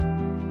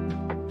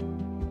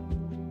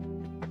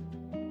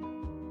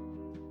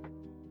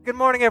Good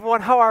morning,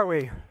 everyone. How are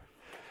we?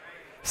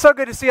 So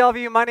good to see all of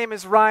you. My name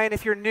is Ryan.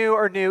 If you're new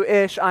or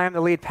new-ish, I am the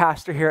lead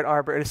pastor here at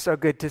Arbor. It is so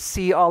good to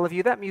see all of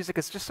you. That music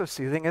is just so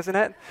soothing, isn't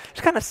it?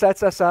 Just kind of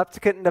sets us up to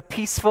get in a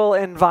peaceful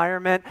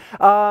environment.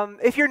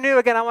 If you're new,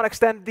 again, I want to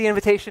extend the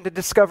invitation to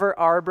Discover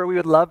Arbor. We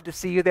would love to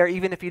see you there,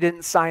 even if you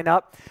didn't sign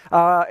up.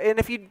 And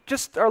if you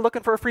just are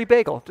looking for a free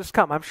bagel, just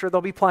come. I'm sure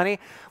there'll be plenty.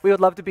 We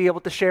would love to be able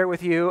to share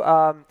with you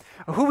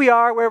who we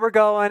are, where we're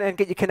going, and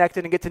get you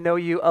connected and get to know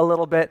you a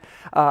little bit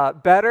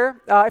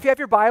better. If you have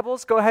your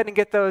Bibles, go ahead and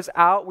get those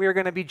out. We're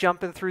going to be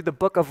jumping through the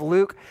book of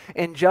Luke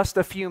in just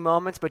a few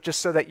moments, but just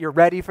so that you're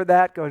ready for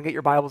that, go ahead and get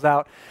your Bibles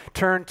out.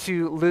 Turn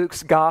to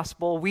Luke's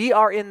Gospel. We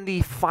are in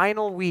the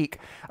final week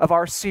of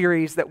our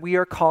series that we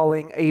are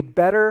calling A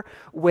Better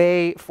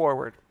Way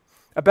Forward.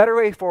 A Better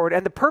Way Forward.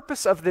 And the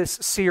purpose of this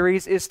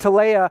series is to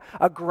lay a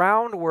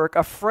groundwork,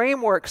 a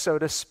framework, so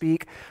to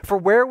speak, for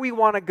where we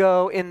want to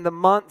go in the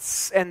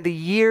months and the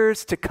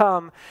years to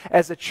come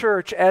as a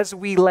church as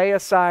we lay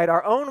aside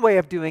our own way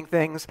of doing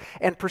things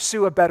and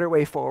pursue a better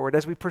way forward,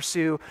 as we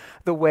pursue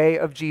the way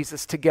of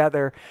Jesus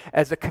together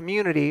as a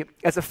community,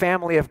 as a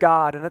family of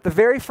God. And at the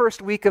very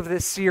first week of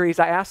this series,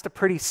 I asked a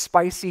pretty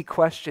spicy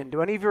question.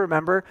 Do any of you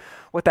remember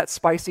what that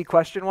spicy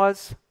question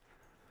was?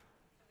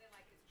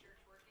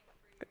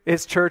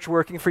 Is church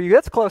working for you?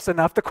 That's close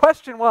enough. The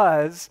question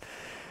was,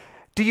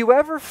 do you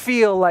ever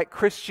feel like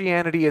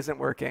Christianity isn't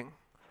working?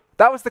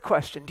 That was the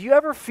question. Do you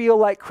ever feel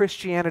like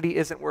Christianity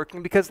isn't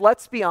working? Because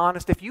let's be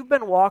honest, if you've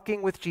been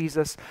walking with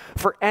Jesus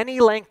for any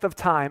length of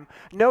time,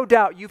 no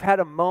doubt you've had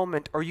a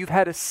moment or you've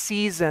had a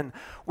season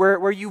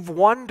where you've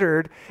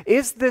wondered,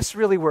 is this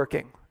really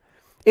working?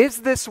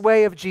 Is this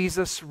way of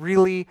Jesus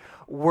really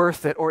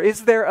worth it? Or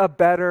is there a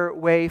better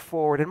way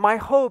forward? And my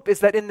hope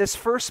is that in this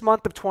first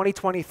month of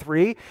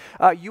 2023,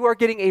 you are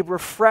getting a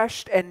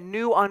refreshed and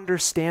new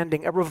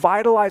understanding, a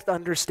revitalized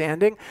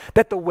understanding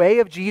that the way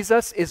of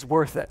Jesus is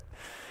worth it,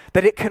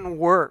 that it can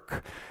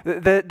work,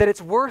 that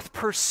it's worth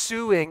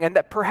pursuing, and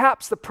that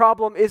perhaps the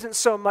problem isn't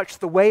so much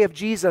the way of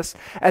Jesus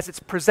as it's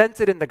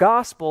presented in the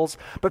Gospels,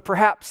 but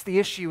perhaps the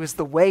issue is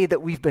the way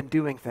that we've been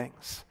doing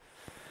things.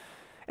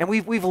 And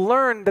we've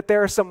learned that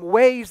there are some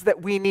ways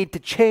that we need to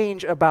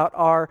change about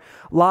our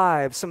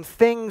lives, some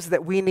things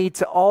that we need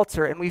to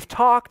alter. And we've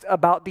talked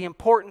about the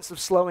importance of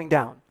slowing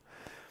down,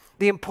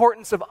 the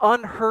importance of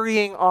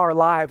unhurrying our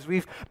lives.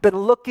 We've been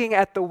looking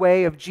at the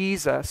way of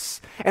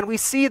Jesus, and we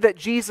see that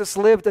Jesus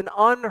lived an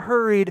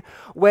unhurried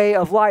way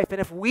of life.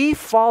 And if we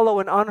follow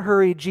an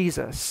unhurried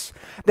Jesus,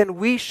 then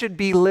we should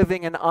be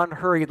living an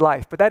unhurried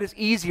life. But that is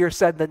easier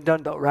said than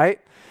done, though, right?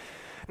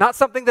 Not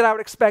something that I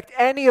would expect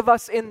any of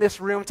us in this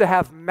room to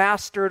have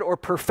mastered or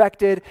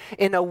perfected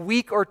in a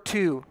week or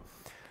two.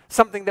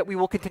 Something that we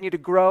will continue to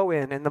grow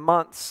in the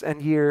months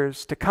and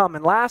years to come.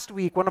 And last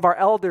week, one of our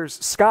elders,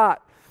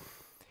 Scott,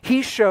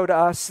 he showed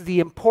us the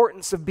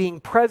importance of being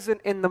present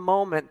in the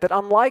moment, that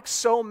unlike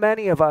so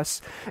many of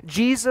us,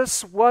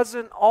 Jesus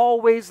wasn't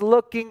always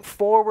looking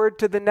forward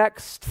to the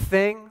next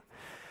thing,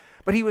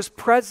 but he was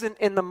present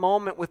in the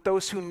moment with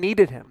those who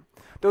needed him,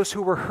 those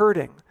who were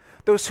hurting,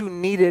 those who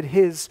needed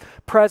his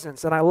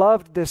presence. And I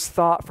loved this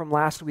thought from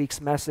last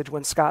week's message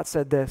when Scott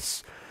said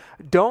this: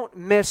 don't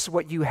miss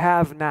what you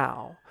have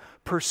now,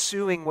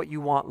 pursuing what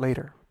you want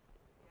later.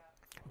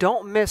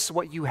 Don't miss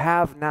what you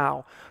have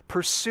now,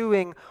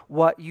 pursuing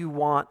what you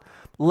want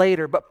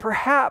later. But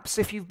perhaps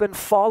if you've been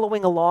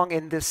following along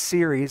in this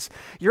series,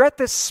 you're at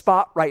this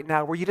spot right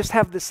now where you just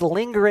have this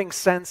lingering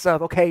sense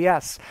of, okay,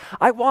 yes,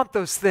 I want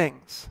those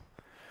things.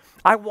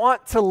 I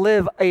want to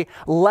live a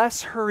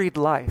less hurried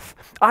life.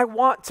 I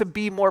want to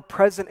be more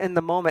present in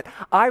the moment.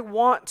 I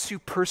want to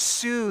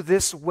pursue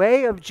this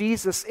way of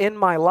Jesus in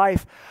my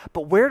life,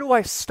 but where do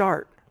I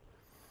start?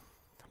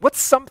 What's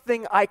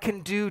something I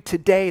can do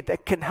today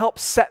that can help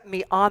set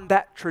me on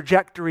that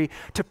trajectory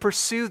to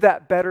pursue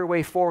that better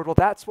way forward? Well,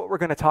 that's what we're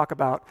going to talk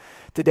about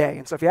today.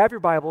 And so if you have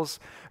your Bibles,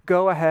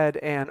 go ahead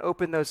and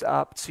open those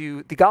up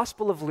to the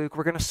Gospel of Luke.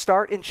 We're going to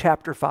start in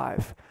chapter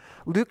 5.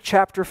 Luke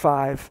chapter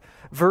 5,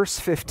 verse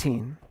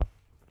 15.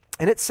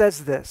 And it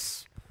says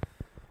this: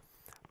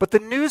 "But the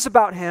news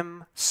about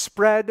him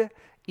spread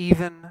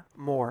even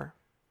more,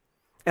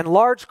 and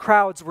large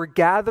crowds were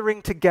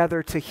gathering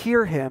together to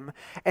hear him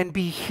and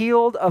be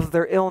healed of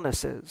their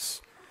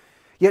illnesses.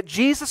 Yet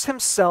Jesus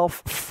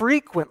himself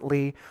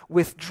frequently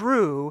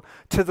withdrew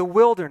to the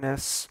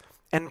wilderness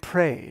and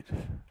prayed."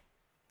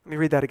 Let me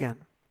read that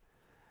again.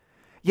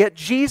 "Yet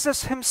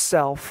Jesus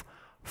himself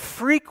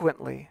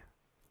frequently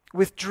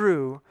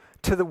withdrew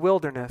to the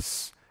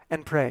wilderness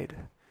and prayed."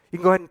 You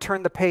can go ahead and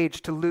turn the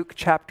page to Luke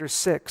chapter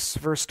 6,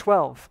 verse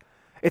 12.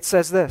 It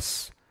says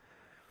this: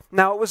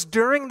 "Now it was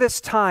during this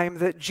time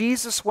that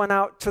Jesus went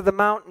out to the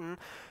mountain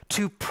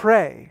to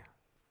pray,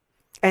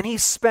 and he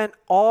spent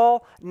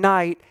all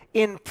night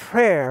in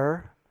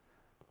prayer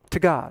to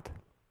God."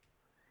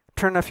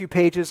 Turn a few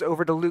pages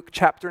over to Luke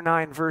chapter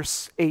 9,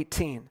 verse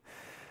 18.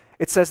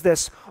 It says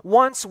this: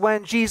 "Once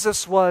when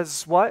Jesus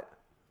was" what?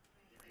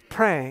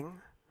 "Praying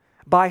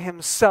by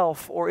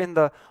himself," or in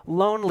the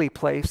lonely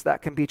place,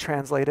 that can be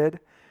translated,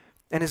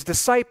 and his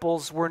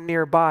disciples were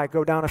nearby.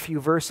 Go down a few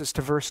verses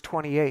to verse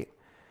 28.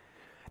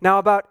 Now,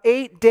 about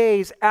 8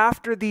 days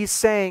after these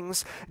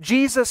sayings,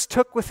 Jesus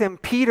took with him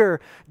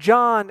Peter,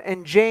 John,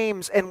 and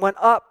James and went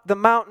up the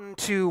mountain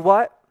to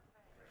what?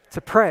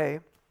 To pray.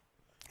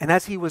 And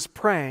as he was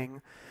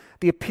praying,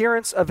 the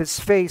appearance of his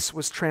face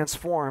was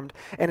transformed,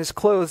 and his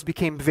clothes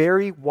became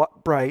very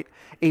bright,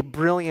 a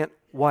brilliant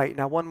white.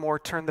 Now, one more,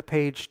 turn the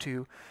page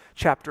to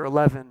chapter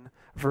 11,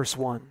 verse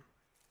 1.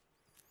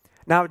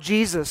 Now,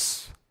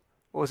 Jesus,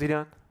 what was he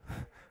doing?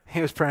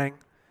 He was praying.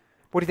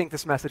 What do you think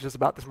this message is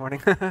about this morning?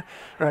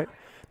 Right?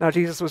 Now,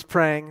 Jesus was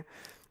praying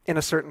in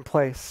a certain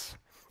place.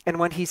 And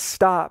when he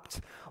stopped,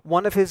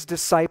 one of his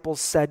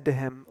disciples said to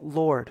him,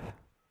 Lord,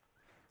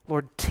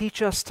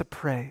 teach us to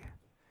pray.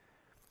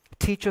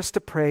 Teach us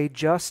to pray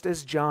just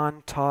as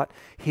John taught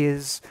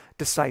his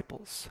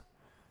disciples.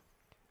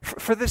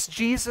 For this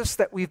Jesus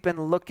that we've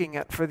been looking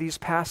at for these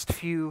past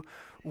few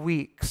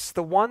weeks,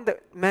 the one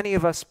that many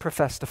of us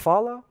profess to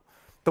follow,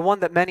 the one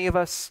that many of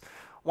us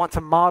want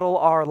to model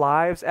our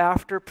lives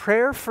after,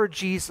 prayer for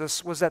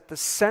Jesus was at the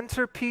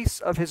centerpiece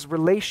of his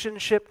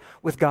relationship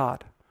with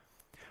God.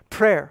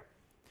 Prayer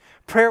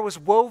was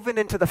woven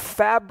into the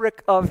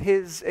fabric of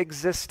his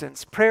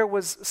existence. Prayer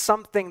was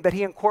something that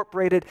he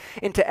incorporated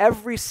into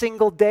every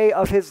single day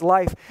of his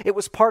life. It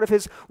was part of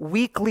his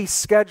weekly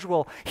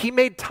schedule. He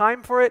made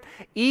time for it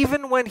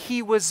even when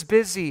he was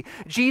busy.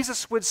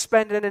 Jesus would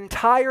spend an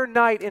entire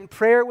night in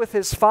prayer with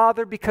his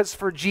Father because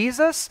for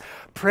Jesus,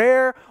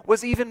 prayer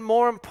was even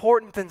more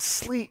important than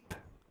sleep.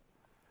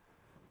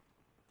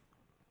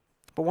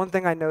 But one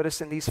thing I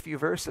notice in these few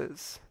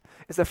verses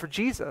is that for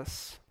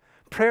Jesus,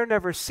 prayer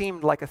never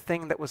seemed like a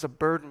thing that was a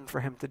burden for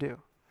him to do.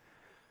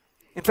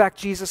 In fact,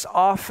 Jesus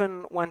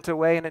often went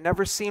away, and it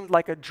never seemed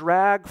like a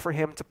drag for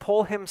him to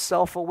pull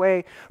himself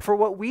away for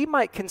what we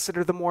might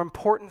consider the more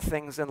important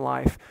things in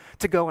life,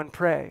 to go and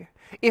pray.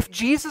 If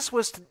Jesus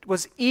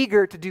was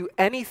eager to do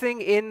anything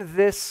in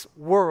this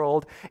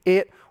world,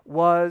 it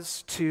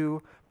was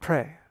to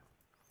pray.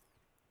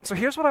 So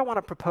here's what I want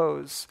to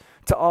propose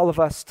to all of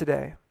us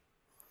today.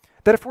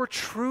 That if we're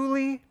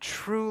truly,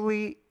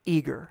 truly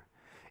eager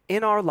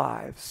in our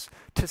lives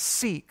to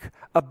seek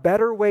a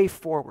better way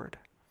forward,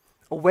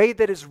 a way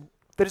that is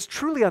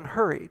truly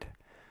unhurried,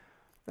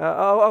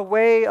 a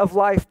way of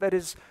life that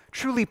is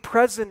truly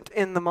present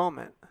in the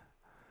moment,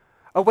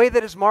 a way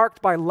that is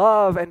marked by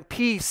love and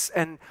peace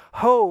and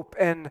hope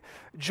and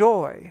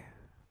joy,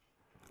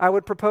 I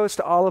would propose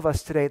to all of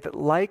us today that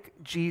like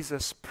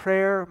Jesus,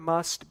 prayer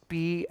must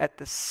be at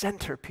the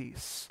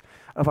centerpiece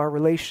of our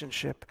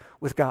relationship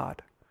with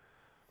God.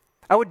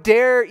 I would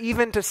dare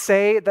even to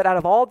say that out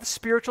of all the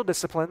spiritual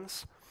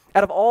disciplines,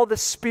 out of all the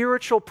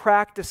spiritual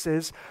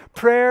practices,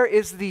 prayer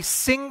is the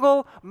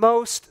single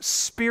most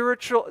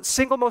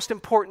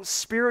important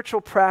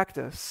spiritual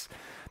practice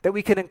that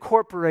we can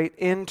incorporate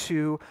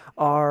into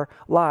our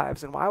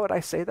lives. And why would I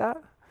say that?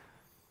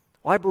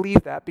 Well, I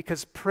believe that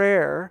because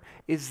prayer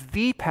is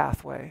the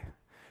pathway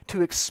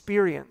to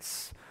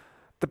experience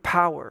the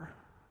power,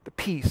 the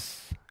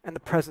peace, and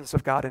the presence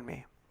of God in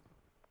me.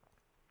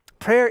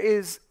 Prayer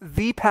is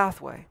the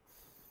pathway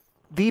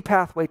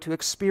to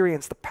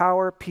experience the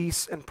power,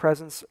 peace, and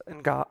presence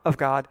of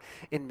God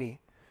in me.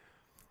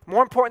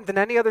 More important than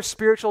any other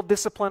spiritual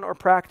discipline or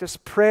practice,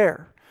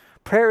 prayer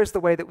is the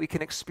way that we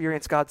can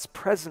experience God's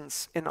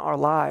presence in our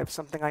lives,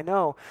 something I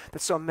know that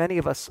so many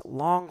of us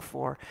long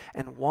for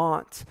and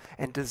want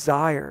and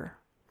desire.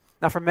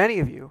 Now, for many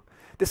of you,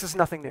 this is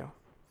nothing new.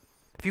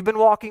 If you've been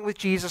walking with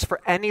Jesus for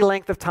any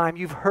length of time,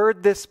 you've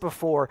heard this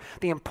before,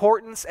 the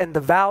importance and the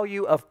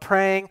value of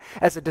praying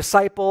as a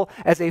disciple,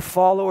 as a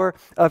follower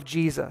of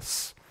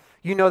Jesus.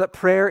 You know that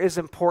prayer is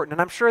important.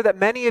 And I'm sure that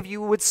many of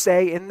you would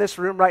say in this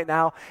room right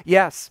now,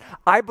 yes,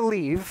 I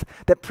believe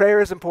that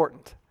prayer is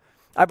important.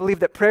 I believe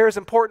that prayer is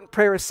important.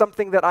 Prayer is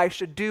something that I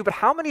should do. But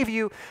how many of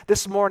you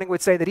this morning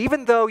would say that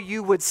even though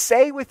you would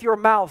say with your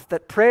mouth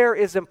that prayer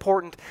is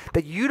important,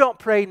 that you don't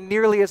pray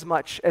nearly as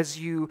much as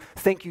you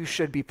think you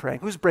should be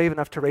praying? Who's brave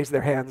enough to raise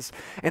their hands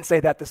and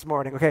say that this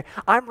morning? Okay,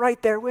 I'm right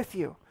there with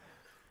you.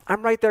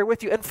 I'm right there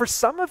with you. And for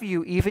some of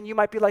you even, you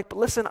might be like, but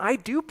listen, I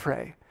do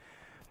pray.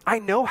 I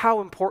know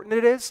how important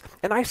it is,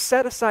 and I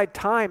set aside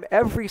time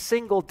every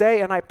single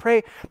day and I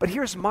pray, but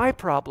here's my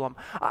problem.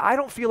 I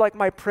don't feel like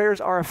my prayers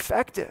are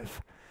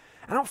effective.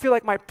 I don't feel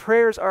like my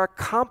prayers are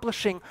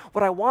accomplishing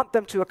what I want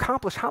them to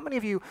accomplish. How many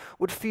of you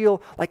would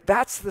feel like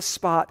that's the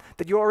spot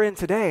that you're in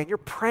today, and you're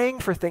praying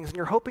for things and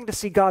you're hoping to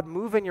see God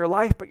move in your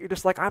life, but you're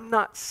just like, I'm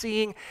not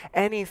seeing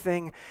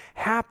anything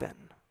happen?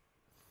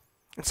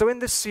 And so in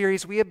this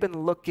series, we have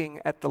been looking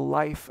at the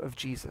life of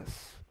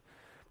Jesus.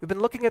 We've been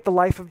looking at the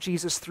life of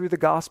Jesus through the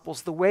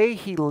Gospels, the way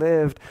he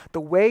lived, the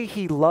way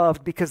he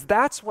loved, because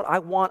that's what I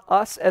want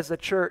us as a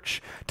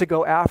church to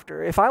go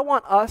after. If I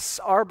want us,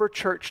 Arbor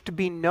Church, to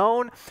be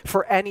known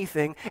for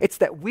anything, it's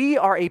that we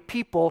are a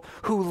people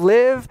who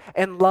live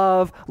and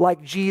love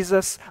like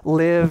Jesus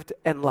lived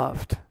and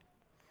loved.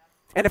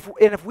 And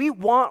if we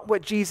want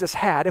what Jesus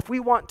had, if we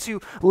want to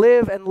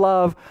live and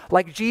love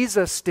like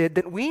Jesus did,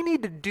 then we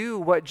need to do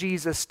what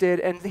Jesus did.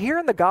 And here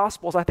in the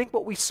Gospels, I think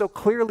what we so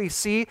clearly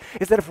see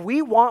is that if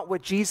we want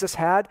what Jesus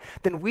had,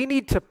 then we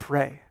need to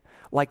pray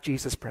like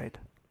Jesus prayed.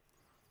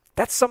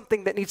 That's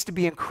something that needs to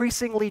be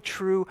increasingly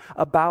true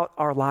about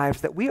our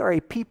lives, that we are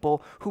a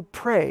people who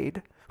pray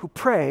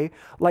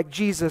like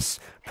Jesus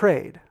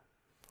prayed.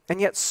 And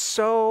yet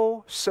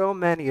so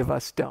many of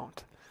us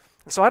don't.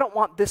 And so I don't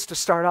want this to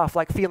start off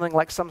like feeling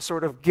like some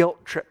sort of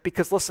guilt trip,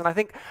 because listen, I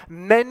think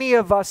many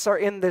of us are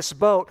in this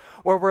boat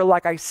where we're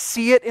like, I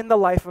see it in the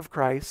life of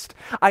Christ.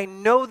 I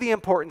know the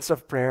importance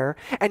of prayer,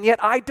 and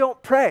yet I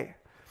don't pray.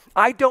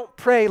 I don't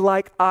pray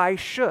like I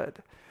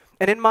should.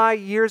 And in my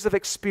years of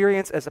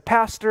experience as a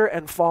pastor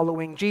and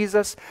following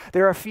Jesus,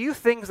 there are a few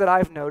things that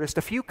I've noticed,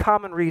 a few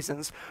common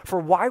reasons for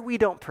why we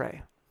don't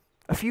pray.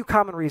 A few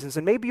common reasons,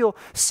 and maybe you'll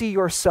see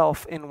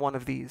yourself in one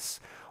of these.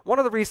 One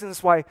of the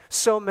reasons why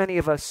so many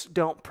of us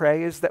don't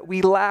pray is that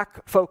we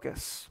lack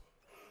focus.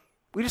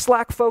 We just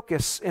lack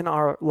focus in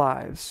our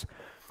lives.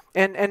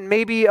 And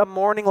maybe a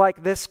morning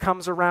like this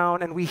comes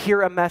around and we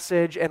hear a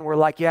message and we're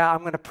like, yeah,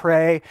 I'm going to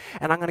pray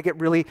and I'm going to get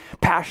really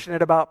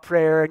passionate about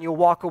prayer. And you'll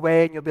walk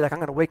away and you'll be like, I'm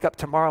going to wake up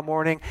tomorrow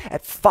morning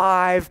at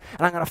 5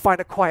 and I'm going to find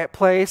a quiet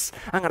place.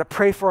 I'm going to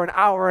pray for an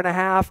hour and a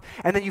half.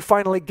 And then you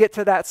finally get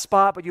to that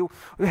spot, but you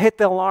hit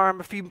the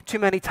alarm too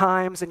many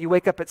times and you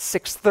wake up at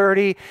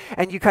 6:30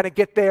 and you kind of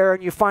get there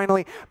and you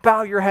finally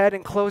bow your head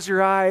and close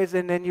your eyes.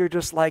 And then you're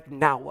just like,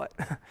 now what?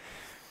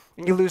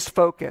 And you lose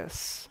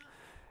focus.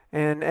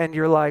 And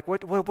you're like,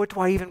 what do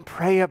I even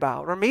pray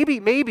about? Or maybe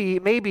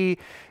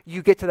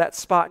you get to that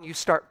spot and you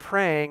start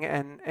praying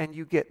and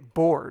you get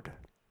bored.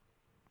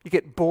 You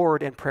get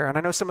bored in prayer. And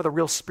I know some of the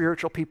real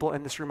spiritual people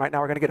in this room right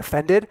now are going to get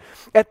offended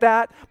at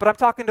that, but I'm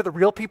talking to the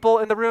real people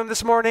in the room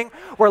this morning.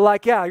 You're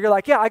like, yeah,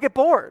 I get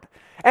bored.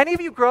 Any of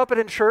you grow up in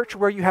a church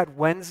where you had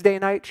Wednesday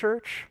night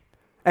church?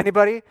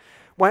 Anybody?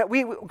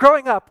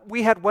 Growing up,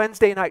 we had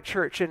Wednesday night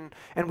church and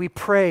we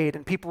prayed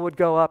and people would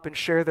go up and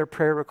share their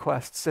prayer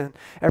requests and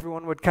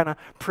everyone would kind of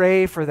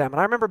pray for them.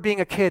 And I remember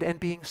being a kid and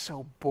being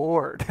so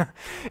bored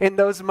in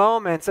those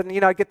moments. And,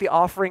 I'd get the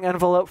offering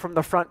envelope from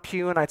the front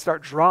pew and I'd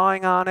start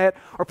drawing on it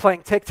or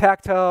playing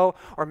tic-tac-toe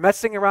or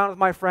messing around with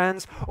my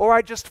friends, or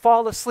I'd just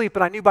fall asleep.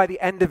 And I knew by the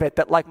end of it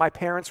that like my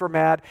parents were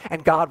mad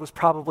and God was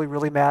probably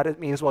really mad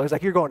at me as well. He's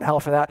like, you're going to hell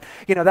for that.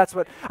 That's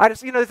what I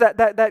just,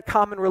 that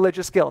common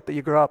religious guilt that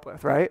you grow up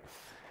with, right?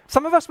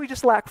 Some of us, we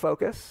just lack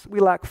focus. We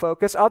lack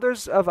focus.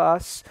 Others of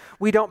us,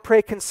 we don't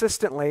pray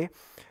consistently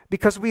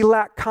because we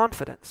lack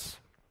confidence.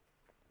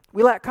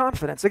 We lack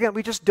confidence. Again,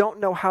 we just don't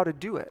know how to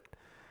do it.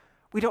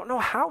 We don't know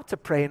how to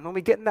pray. And when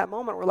we get in that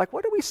moment, we're like,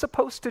 what are we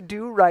supposed to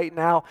do right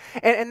now?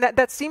 And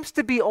that seems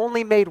to be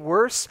only made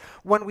worse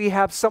when we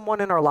have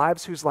someone in our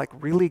lives who's like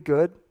really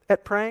good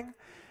at praying.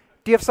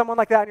 Do you have someone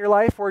like that in your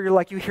life where you're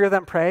like, you hear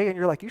them pray and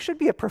you're like, you should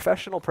be a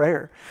professional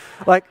prayer?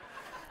 Like,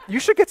 you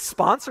should get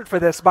sponsored for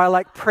this by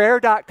like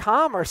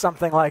prayer.com or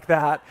something like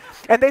that.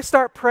 And they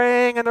start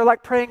praying and they're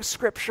like praying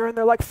scripture and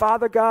they're like,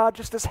 Father God,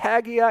 just as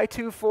Haggai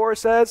 2:4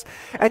 says.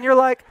 And you're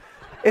like,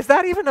 is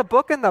that even a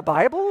book in the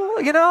Bible?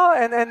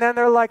 And then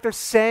they're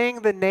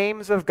saying the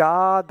names of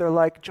God. They're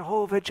like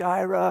Jehovah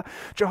Jireh,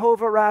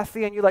 Jehovah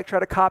Rapha, and you like try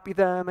to copy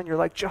them and you're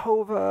like,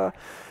 Jehovah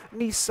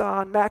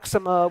Nissan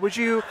Maxima, would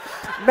you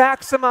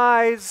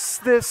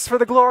maximize this for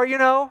the glory,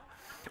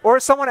 Or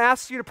someone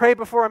asks you to pray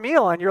before a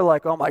meal and you're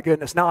like, oh my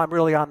goodness, now I'm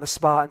really on the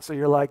spot. And so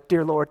you're like,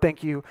 dear Lord,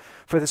 thank you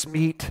for this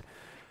meat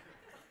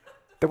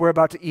that we're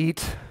about to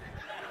eat.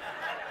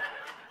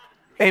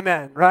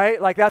 Amen,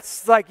 right? Like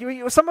that's like,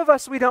 some of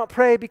us, we don't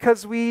pray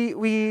because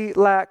we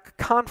lack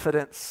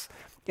confidence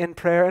in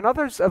prayer. And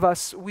others of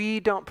us,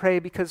 we don't pray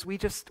because we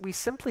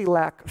simply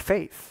lack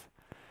faith.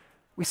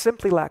 We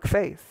simply lack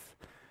faith.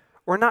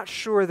 We're not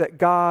sure that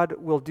God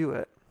will do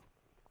it.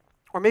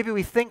 Or maybe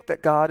we think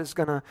that God is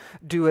going to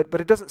do it,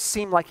 but it doesn't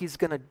seem like he's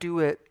going to do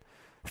it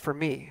for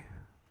me.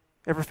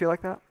 Ever feel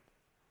like that?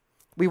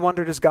 We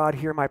wonder, does God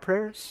hear my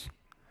prayers?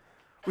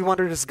 We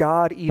wonder, does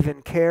God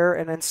even care?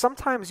 And then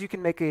sometimes you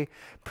can make a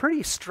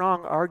pretty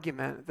strong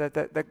argument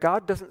that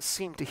God doesn't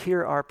seem to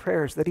hear our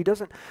prayers, that he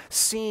doesn't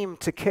seem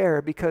to care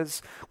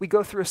because we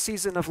go through a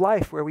season of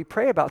life where we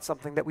pray about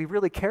something that we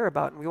really care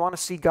about and we want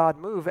to see God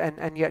move,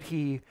 and yet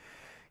he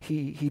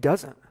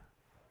doesn't.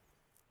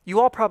 You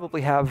all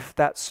probably have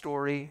that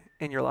story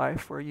in your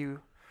life where you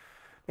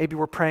maybe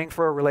were praying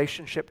for a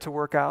relationship to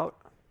work out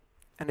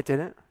and it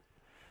didn't.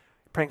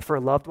 Praying for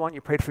a loved one,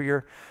 you prayed for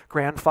your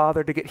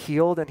grandfather to get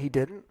healed and he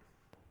didn't.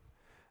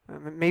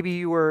 Maybe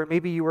you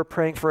were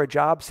praying for a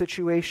job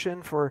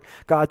situation for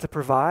God to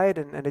provide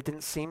and it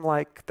didn't seem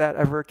like that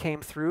ever came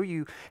through.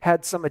 You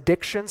had some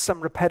addiction, some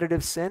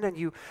repetitive sin, and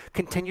you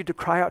continued to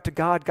cry out to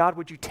God, God,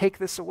 would you take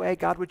this away?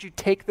 God, would you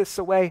take this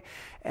away?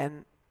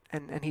 And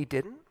he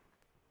didn't.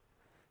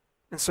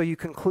 And so you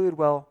conclude,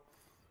 well,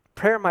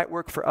 prayer might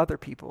work for other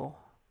people,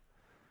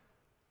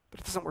 but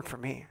it doesn't work for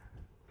me.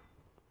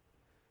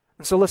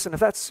 And so listen,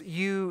 if that's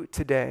you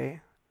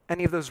today,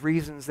 any of those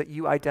reasons that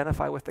you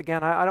identify with.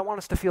 Again, I don't want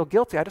us to feel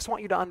guilty. I just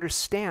want you to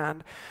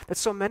understand that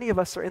so many of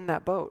us are in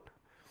that boat,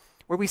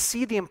 where we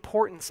see the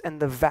importance and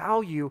the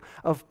value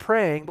of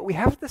praying, but we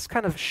have this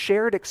kind of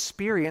shared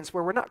experience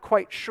where we're not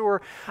quite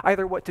sure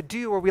either what to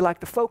do, or we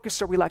lack the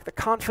focus, or we lack the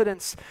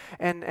confidence,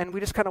 and we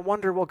just kind of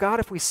wonder, well, God,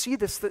 if we see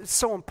this, that it's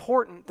so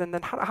important, then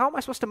how am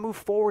I supposed to move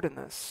forward in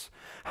this?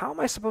 How am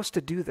I supposed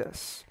to do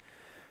this?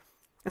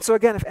 And so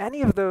again, if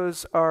any of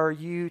those are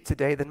you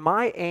today, then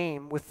my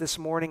aim with this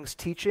morning's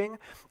teaching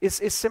is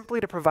simply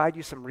to provide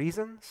you some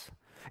reasons,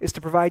 is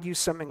to provide you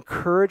some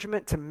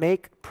encouragement to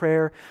make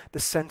prayer the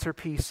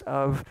centerpiece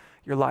of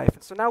your life.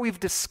 And so now we've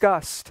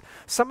discussed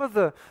some of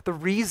the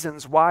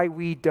reasons why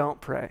we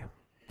don't pray.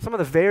 Some of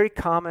the very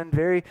common,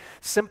 very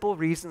simple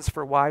reasons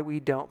for why we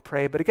don't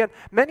pray. But again,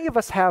 many of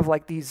us have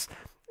like these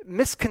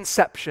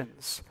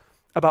misconceptions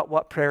about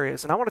what prayer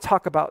is. And I want to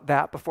talk about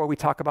that before we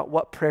talk about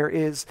what prayer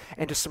is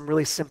and just some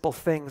really simple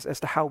things as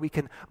to how we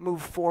can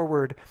move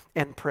forward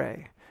and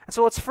pray. And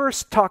so let's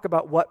first talk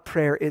about what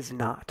prayer is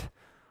not.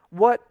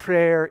 What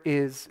prayer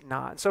is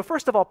not. So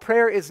first of all,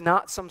 prayer is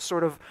not some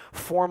sort of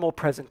formal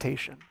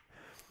presentation.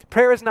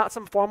 Prayer is not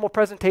some formal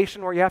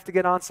presentation where you have to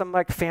get on some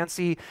like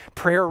fancy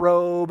prayer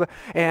robe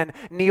and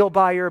kneel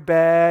by your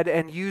bed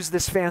and use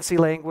this fancy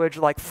language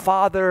like,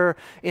 Father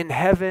in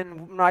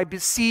heaven, I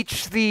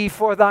beseech thee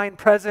for thine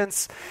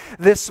presence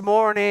this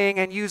morning,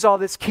 and use all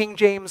this King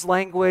James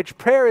language.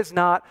 Prayer is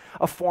not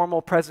a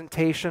formal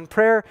presentation.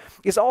 Prayer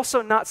is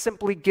also not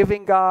simply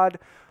giving God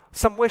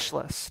some wish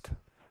list.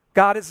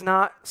 God is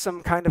not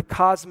some kind of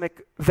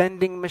cosmic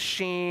vending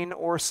machine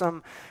or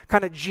some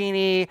kind of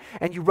genie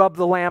and you rub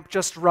the lamp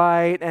just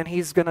right and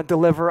he's going to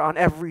deliver on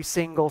every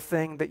single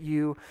thing that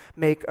you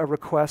make a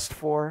request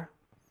for.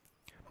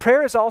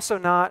 Prayer is also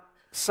not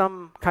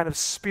some kind of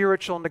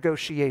spiritual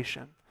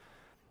negotiation.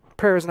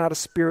 Prayer is not a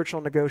spiritual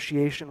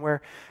negotiation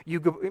where you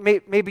go,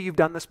 maybe you've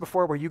done this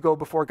before, where you go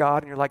before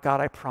God and you're like,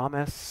 God, I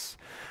promise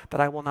that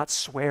I will not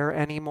swear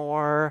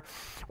anymore.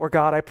 Or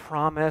God, I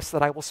promise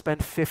that I will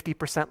spend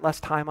 50% less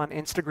time on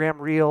Instagram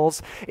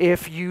Reels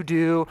if you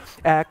do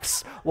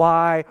X,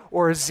 Y,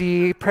 or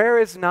Z. Prayer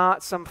is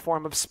not some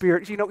form of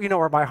spirit. You know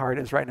where my heart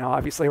is right now,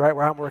 obviously, right?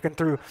 Where I'm working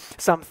through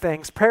some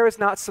things. Prayer is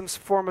not some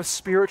form of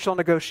spiritual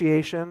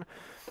negotiation.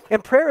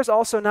 And prayer is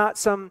also not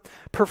some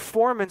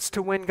performance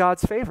to win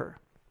God's favor.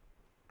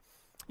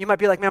 You might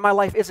be like, man, my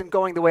life isn't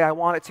going the way I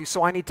want it to,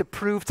 so I need to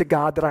prove to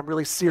God that I'm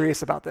really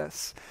serious about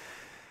this.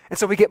 And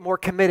so we get more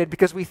committed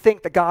because we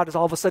think that God is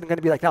all of a sudden going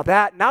to be like,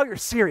 now you're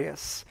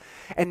serious.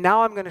 And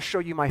now I'm going to show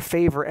you my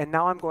favor, and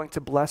now I'm going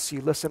to bless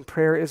you. Listen,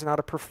 prayer is not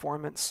a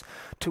performance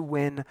to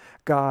win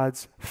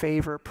God's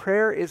favor.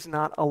 Prayer is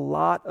not a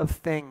lot of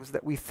things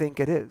that we think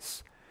it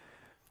is.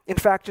 In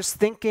fact, just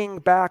thinking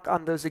back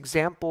on those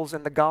examples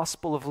in the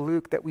Gospel of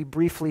Luke that we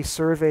briefly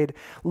surveyed,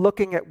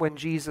 looking at when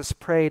Jesus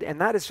prayed,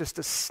 and that is just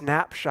a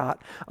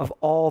snapshot of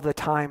all the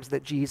times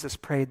that Jesus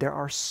prayed. There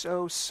are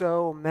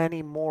so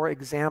many more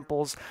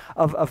examples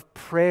of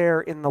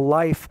prayer in the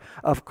life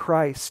of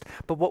Christ.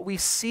 But what we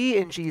see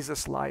in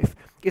Jesus' life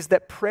is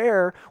that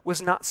prayer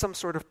was not some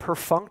sort of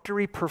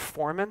perfunctory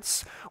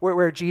performance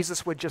where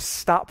Jesus would just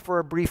stop for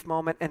a brief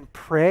moment and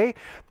pray.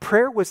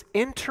 Prayer was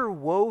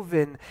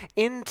interwoven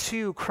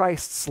into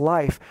Christ's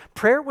life.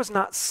 Prayer was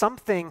not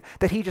something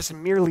that he just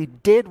merely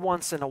did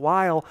once in a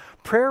while.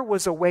 Prayer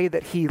was a way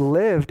that he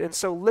lived. And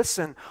so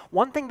listen,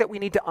 one thing that we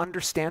need to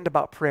understand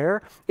about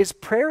prayer is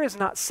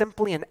not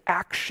simply an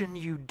action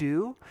you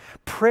do.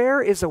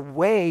 Prayer is a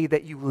way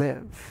that you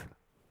live.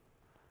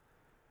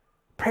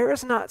 Prayer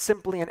is not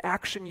simply an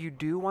action you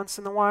do once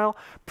in a while.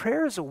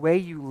 Prayer is a way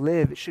you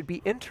live. It should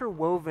be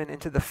interwoven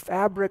into the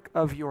fabric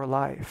of your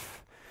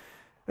life.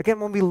 Again,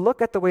 when we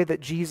look at the way that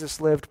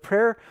Jesus lived,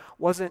 prayer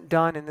wasn't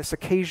done in this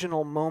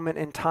occasional moment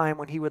in time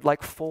when he would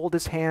like fold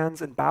his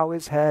hands and bow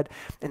his head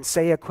and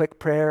say a quick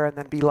prayer and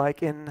then be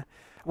like,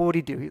 what would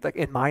he do? Like,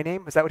 in my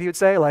name? Is that what he would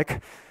say?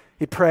 Like,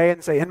 he'd pray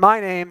and say, in my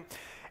name,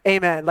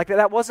 amen. Like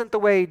that wasn't the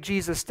way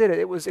Jesus did it.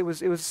 It was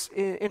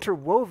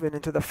interwoven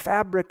into the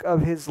fabric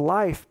of his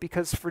life,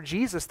 because for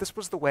Jesus, this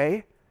was the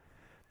way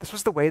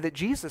that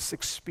Jesus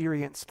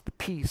experienced the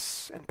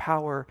peace and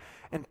power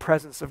and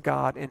presence of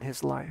God in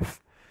his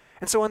life.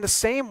 And so in the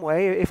same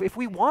way, if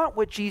we want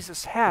what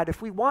Jesus had,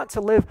 if we want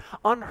to live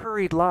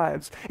unhurried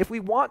lives, if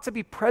we want to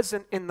be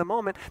present in the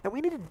moment, then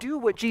we need to do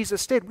what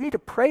Jesus did. We need to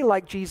pray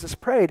like Jesus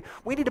prayed.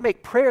 We need to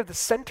make prayer the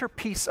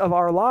centerpiece of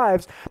our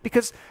lives,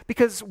 because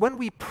when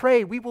we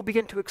pray, we will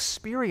begin to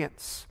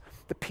experience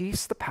the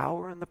peace, the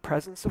power, and the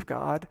presence of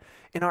God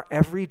in our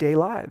everyday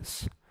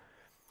lives.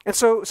 And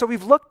so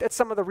we've looked at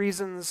some of the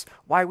reasons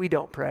why we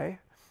don't pray,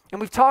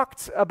 and we've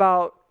talked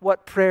about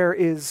what prayer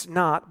is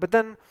not, but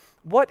then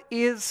what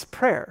is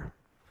prayer?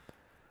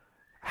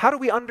 How do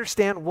we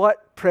understand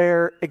what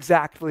prayer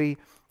exactly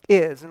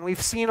is? And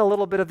we've seen a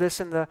little bit of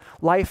this in the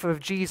life of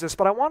Jesus,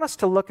 but I want us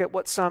to look at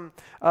what some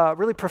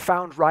really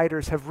profound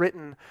writers have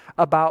written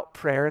about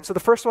prayer. And so the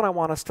first one I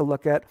want us to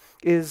look at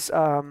is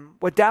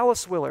what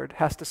Dallas Willard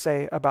has to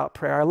say about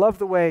prayer. I love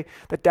the way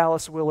that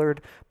Dallas Willard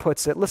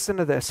puts it. Listen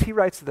to this. He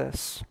writes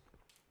this: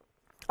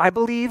 I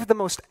believe the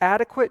most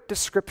adequate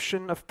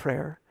description of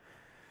prayer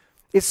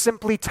is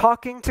simply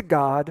talking to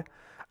God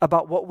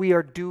about what we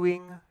are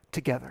doing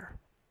together.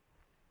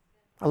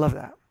 I love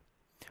that.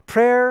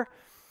 Prayer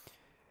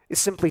is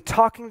simply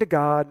talking to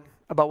God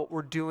about what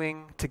we're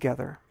doing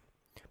together.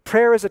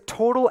 Prayer is a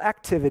total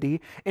activity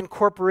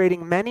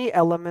incorporating many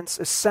elements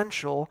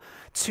essential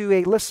to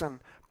a,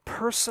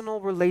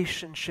 personal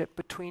relationship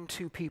between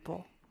two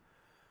people.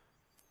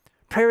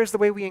 Prayer is the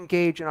way we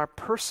engage in our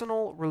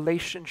personal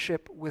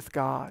relationship with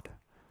God.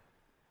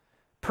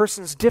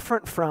 Persons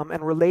different from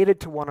and related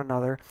to one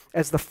another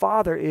as the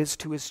Father is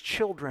to his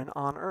children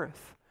on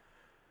earth.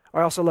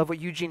 I also love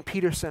what Eugene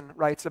Peterson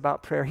writes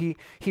about prayer.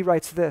 He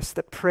writes this,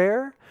 that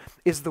prayer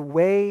is the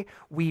way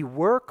we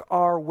work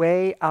our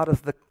way out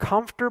of the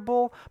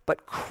comfortable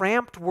but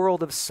cramped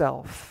world of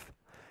self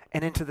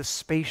and into the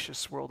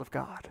spacious world of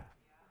God.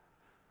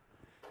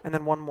 And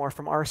then one more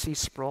from R.C.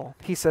 Sproul.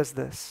 He says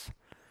this,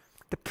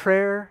 the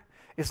prayer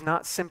is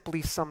not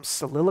simply some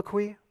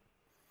soliloquy.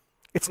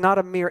 It's not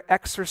a mere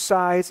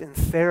exercise in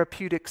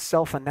therapeutic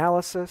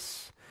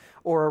self-analysis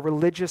or a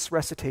religious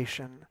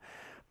recitation.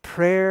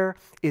 Prayer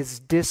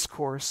is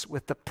discourse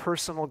with the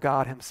personal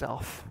God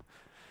himself.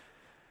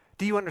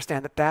 Do you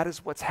understand that that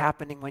is what's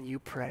happening when you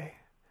pray?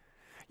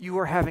 You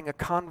are having a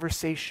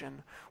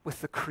conversation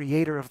with the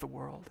creator of the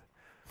world.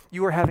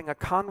 You are having a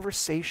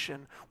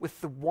conversation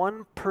with the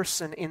one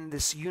person in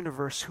this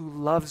universe who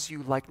loves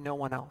you like no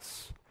one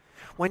else.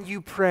 When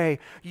you pray,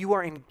 you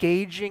are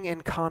engaging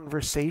in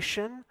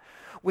conversation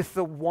with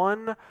the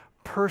one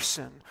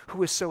person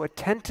who is so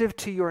attentive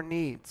to your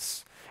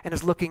needs and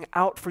is looking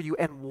out for you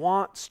and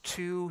wants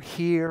to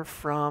hear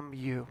from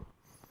you.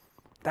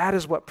 That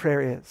is what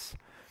prayer is.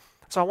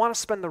 So I want to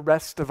spend the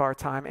rest of our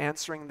time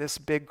answering this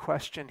big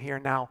question here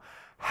now.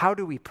 How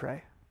do we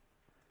pray?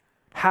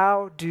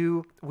 How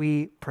do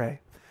we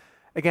pray?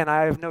 Again,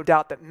 I have no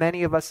doubt that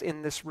many of us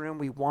in this room,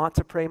 we want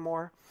to pray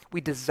more.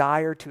 We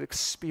desire to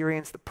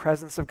experience the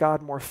presence of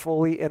God more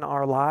fully in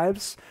our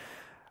lives.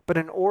 But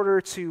in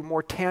order to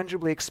more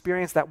tangibly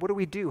experience that, what do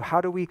we do?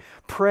 How do we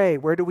pray?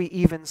 Where do we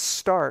even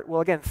start?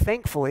 Well, again,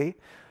 thankfully,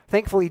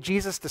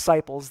 Jesus'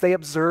 disciples, they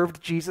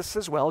observed Jesus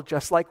as well,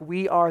 just like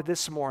we are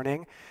this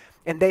morning,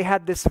 and they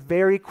had this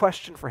very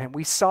question for him.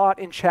 We saw it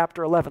in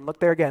chapter 11. Look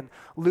there again.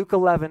 Luke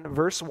 11,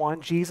 verse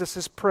 1, Jesus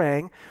is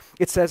praying.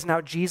 It says,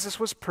 now Jesus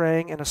was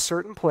praying in a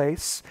certain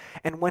place,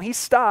 and when he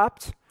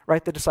stopped,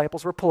 right, the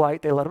disciples were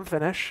polite, they let him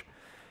finish,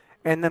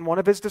 and then one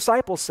of his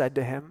disciples said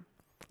to him,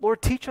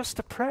 Lord, teach us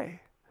to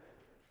pray.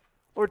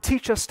 Lord,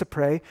 teach us to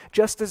pray,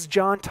 just as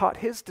John taught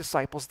his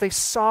disciples. They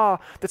saw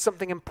that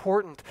something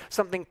important,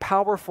 something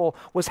powerful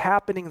was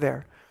happening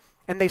there.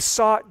 And they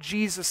sought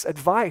Jesus'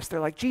 advice.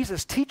 They're like,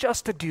 Jesus, teach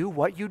us to do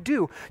what you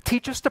do.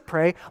 Teach us to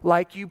pray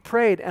like you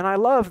prayed. And I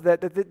love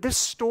that this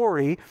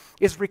story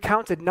is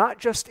recounted not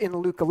just in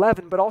Luke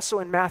 11, but also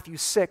in Matthew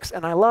 6.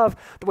 And I love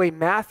the way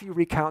Matthew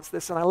recounts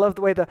this. And I love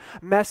the way the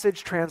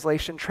Message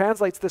translation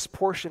translates this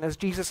portion as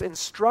Jesus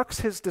instructs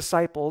his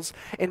disciples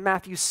in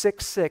Matthew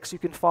 6:6. You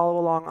can follow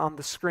along on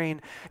the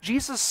screen.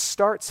 Jesus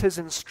starts his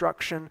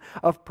instruction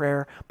of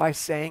prayer by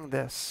saying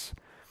this.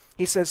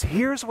 He says,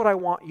 here's what I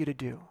want you to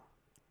do.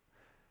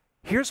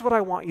 Here's what I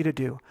want you to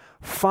do.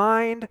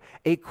 Find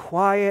a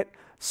quiet,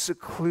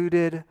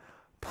 secluded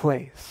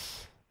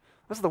place.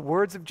 Those are the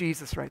words of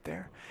Jesus right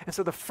there. And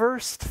so the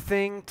first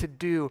thing to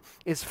do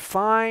is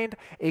find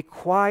a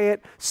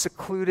quiet,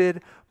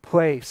 secluded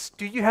place.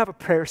 Do you have a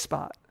prayer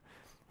spot?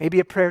 Maybe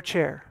a prayer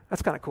chair.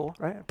 That's kind of cool,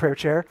 right? A prayer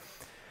chair.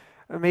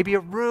 Maybe a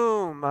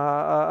room,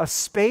 a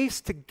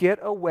space to get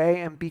away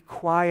and be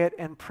quiet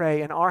and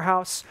pray. In our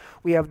house,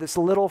 we have this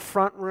little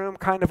front room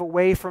kind of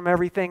away from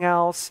everything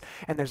else,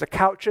 and there's a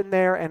couch in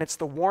there, and it's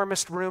the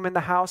warmest room in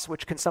the house,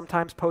 which can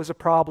sometimes pose a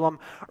problem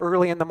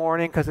early in the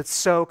morning because it's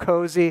so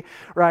cozy,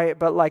 right?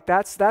 But like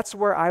that's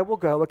where I will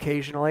go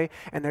occasionally,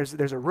 and there's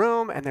a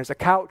room, and there's a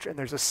couch, and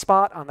there's a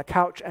spot on the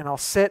couch, and I'll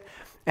sit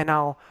and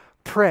I'll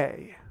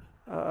pray.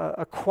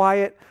 A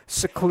quiet,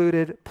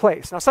 secluded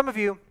place. Now, some of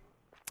you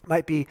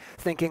might be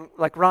thinking,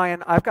 like,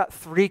 Ryan, I've got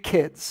 3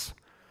 kids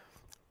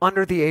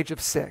under the age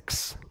of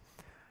 6.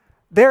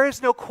 There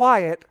is no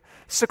quiet,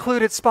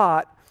 secluded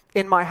spot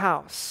in my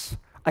house.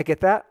 I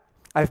get that.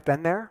 I've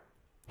been there.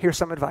 Here's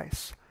some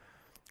advice.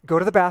 Go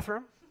to the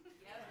bathroom,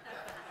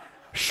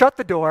 shut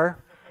the door,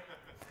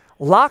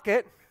 lock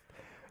it.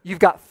 You've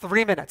got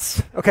 3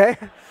 minutes, okay?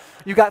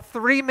 You've got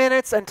 3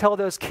 minutes until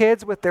those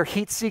kids with their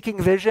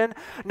heat-seeking vision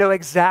know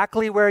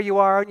exactly where you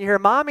are. And you hear,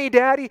 Mommy,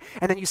 Daddy,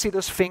 and then you see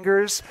those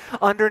fingers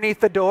underneath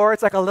the door.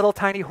 It's like a little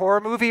tiny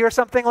horror movie or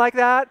something like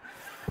that.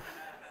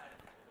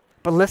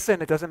 But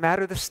listen, it doesn't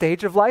matter the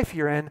stage of life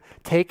you're in.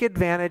 Take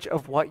advantage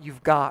of what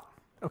you've got,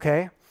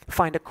 okay?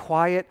 Find a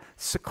quiet,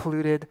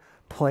 secluded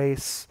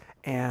place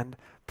and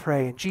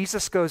pray. And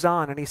Jesus goes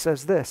on and he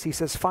says this. He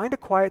says, find a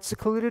quiet,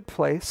 secluded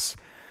place.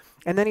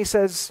 And then he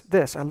says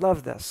this. I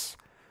love this.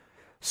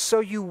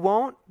 So you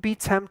won't be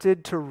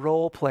tempted to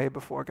role play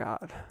before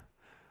God.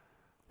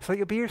 So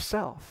you'll be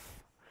yourself.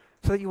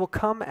 So that you will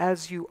come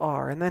as you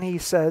are. And then he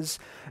says,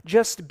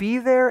 just be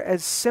there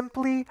as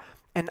simply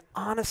and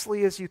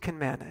honestly as you can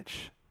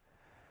manage.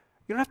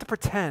 You don't have to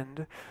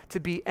pretend to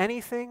be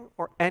anything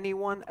or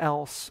anyone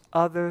else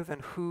other than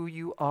who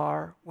you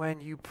are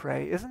when you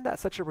pray. Isn't that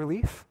such a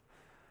relief?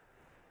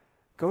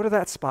 Go to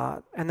that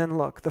spot and then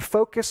look. The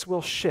focus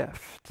will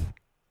shift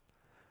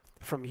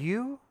from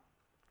you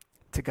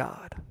to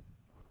God.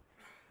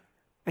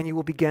 And you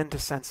will begin to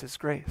sense His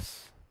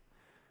grace.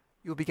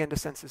 You will begin to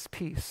sense His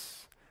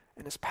peace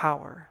and His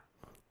power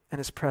and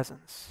His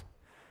presence.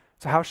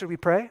 So how should we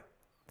pray?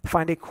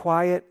 Find a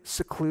quiet,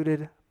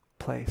 secluded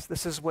place.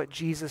 This is what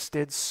Jesus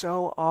did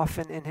so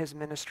often in His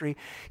ministry.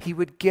 He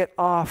would get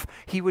off.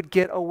 He would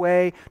get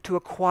away to a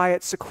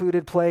quiet,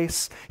 secluded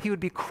place. He would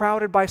be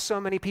crowded by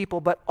so many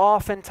people, but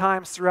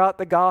oftentimes throughout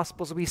the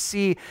Gospels, we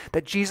see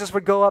that Jesus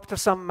would go up to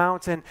some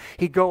mountain.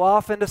 He'd go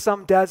off into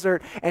some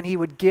desert, and He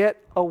would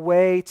get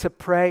away to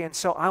pray. And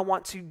so I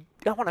want to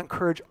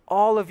encourage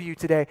all of you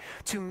today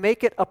to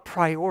make it a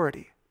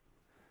priority.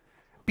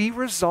 Be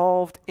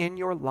resolved in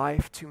your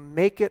life to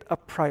make it a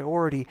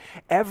priority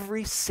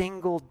every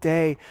single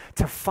day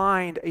to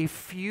find a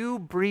few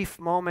brief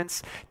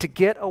moments to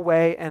get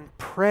away and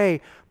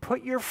pray.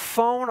 Put your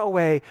phone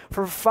away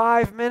for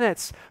 5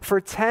 minutes, for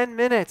 10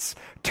 minutes.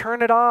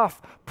 Turn it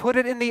off. Put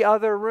it in the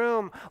other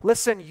room.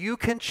 Listen, you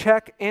can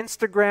check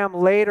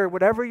Instagram later.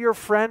 Whatever your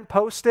friend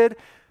posted,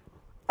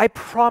 I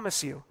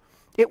promise you,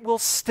 it will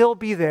still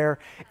be there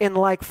in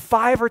like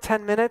 5 or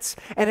 10 minutes,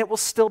 and it will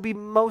still be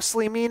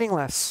mostly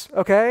meaningless,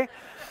 okay?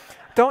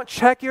 Don't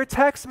check your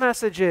text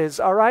messages,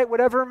 all right?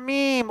 Whatever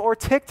meme or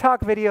TikTok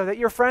video that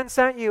your friend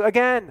sent you,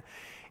 again,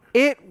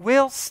 it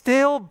will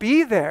still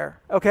be there,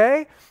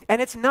 okay?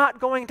 And it's not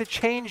going to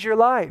change your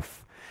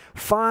life.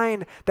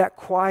 Find that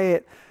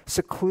quiet,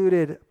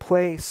 secluded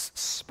place.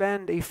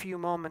 Spend a few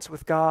moments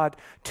with God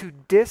to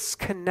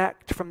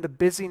disconnect from the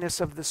busyness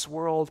of this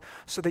world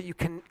so that you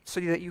can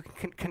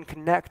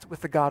connect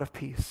with the God of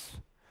peace.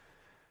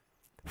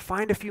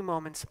 Find a few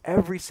moments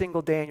every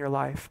single day in your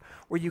life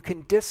where you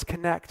can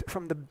disconnect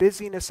from the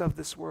busyness of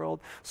this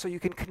world so you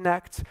can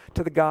connect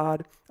to the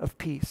God of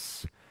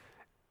peace.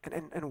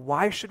 And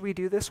why should we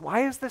do this?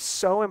 Why is this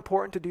so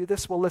important to do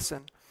this? Well,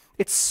 listen.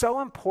 It's so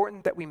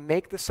important that we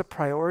make this a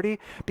priority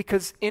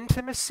because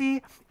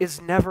intimacy is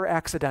never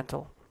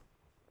accidental.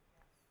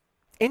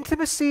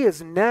 Intimacy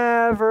is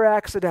never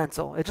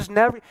accidental.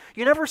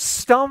 You never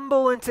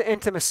stumble into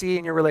intimacy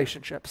in your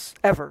relationships,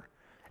 ever.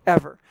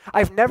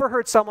 I've never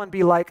heard someone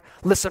be like,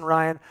 listen,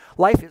 Ryan,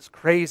 life is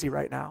crazy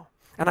right now.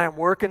 And I'm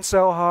working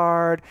so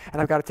hard,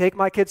 and I've got to take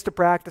my kids to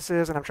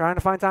practices, and I'm trying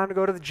to find time to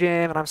go to the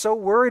gym, and I'm so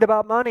worried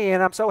about money,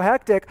 and I'm so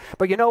hectic.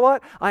 But you know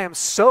what? I am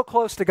so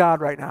close to God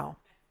right now.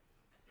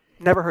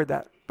 Never heard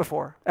that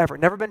before, ever.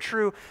 Never been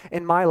true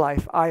in my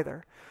life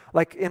either.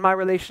 Like in my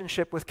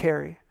relationship with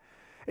Carrie.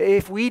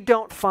 If we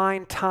don't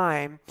find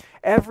time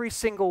every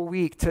single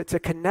week to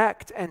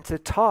connect and to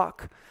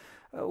talk,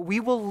 we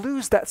will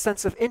lose that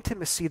sense of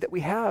intimacy that we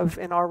have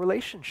in our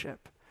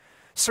relationship.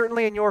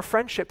 Certainly in your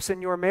friendships,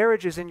 in your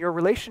marriages, in your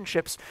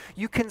relationships,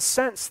 you can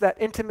sense that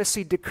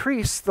intimacy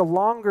decrease the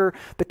longer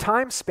the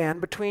time span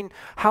between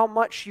how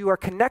much you are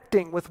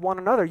connecting with one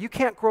another. You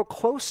can't grow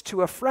close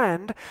to a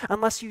friend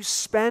unless you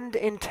spend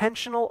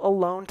intentional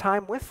alone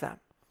time with them.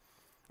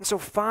 And so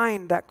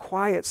find that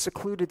quiet,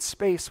 secluded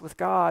space with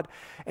God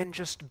and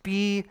just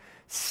be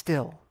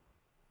still.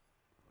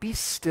 Be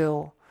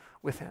still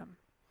with Him.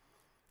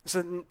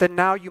 So then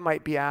now you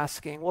might be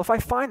asking, well, if I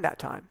find that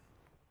time,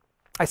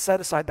 I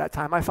set aside that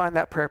time. I find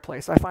that prayer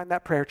place. I find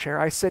that prayer chair.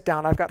 I sit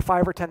down. I've got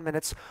 5 or 10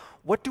 minutes.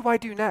 What do I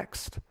do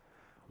next?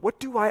 What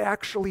do I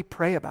actually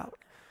pray about?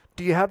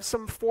 Do you have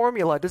some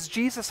formula? Does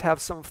Jesus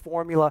have some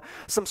formula,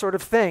 some sort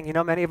of thing? You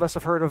know, many of us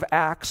have heard of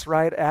ACTS,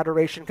 right?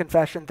 Adoration,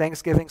 confession,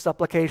 thanksgiving,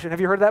 supplication.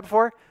 Have you heard of that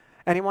before?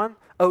 Anyone?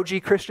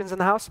 OG Christians in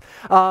the house?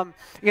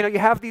 You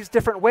have these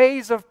different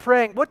ways of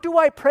praying. What do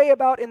I pray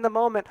about in the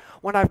moment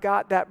when I've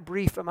got that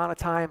brief amount of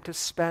time to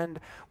spend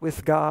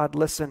with God?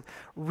 Listen,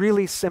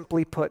 really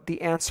simply put,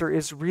 the answer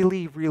is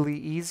really, really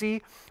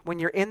easy. When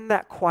you're in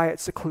that quiet,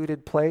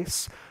 secluded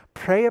place,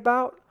 pray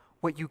about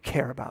what you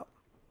care about.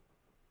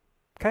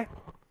 Okay?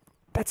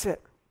 That's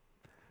it.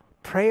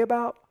 Pray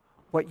about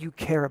what you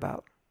care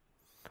about.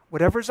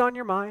 Whatever's on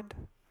your mind,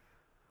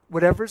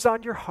 whatever's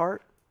on your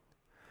heart,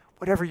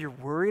 whatever you're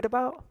worried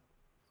about,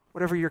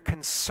 whatever you're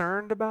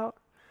concerned about,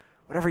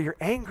 whatever you're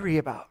angry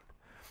about,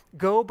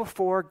 go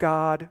before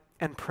God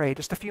and pray.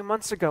 Just a few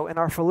months ago in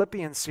our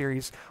Philippians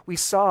series, we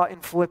saw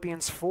in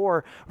Philippians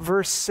 4,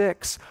 verse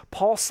 6,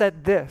 Paul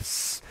said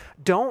this,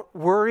 "Don't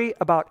worry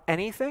about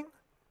anything.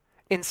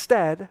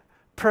 Instead,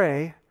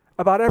 pray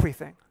about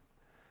everything."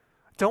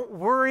 Don't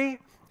worry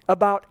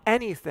about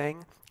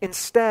anything.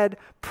 Instead,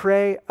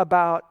 pray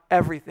about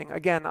everything.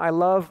 Again, I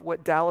love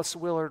what Dallas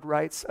Willard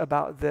writes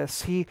about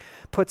this. He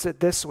puts it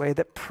this way,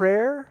 that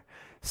prayer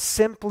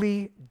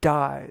simply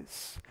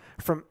dies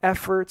from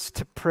efforts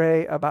to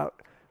pray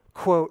about,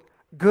 quote,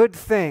 good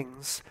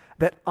things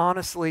that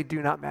honestly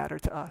do not matter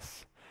to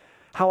us.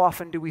 How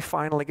often do we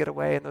finally get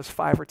away in those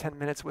 5 or 10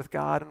 minutes with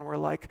God and we're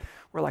like,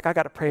 I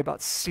got to pray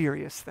about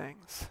serious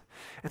things.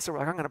 And so we're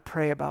like, I'm going to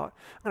pray about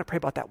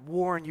that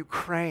war in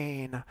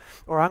Ukraine,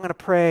 or I'm going to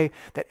pray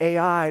that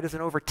AI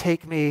doesn't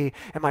overtake me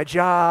and my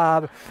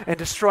job and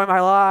destroy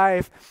my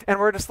life. And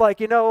we're just like,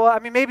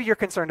 maybe you're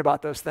concerned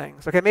about those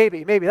things. Okay,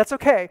 maybe, that's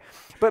okay.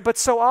 But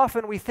so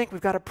often we think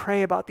we've got to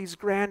pray about these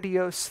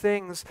grandiose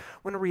things,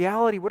 when in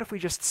reality, what if we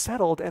just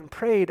settled and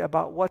prayed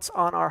about what's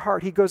on our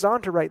heart? He goes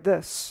on to write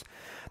this,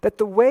 that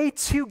the way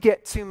to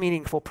get to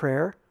meaningful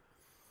prayer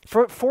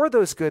for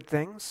those good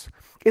things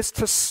is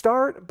to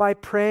start by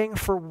praying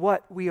for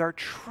what we are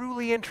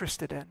truly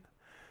interested in.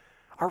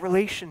 Our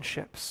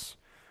relationships,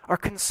 our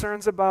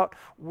concerns about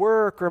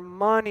work or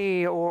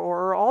money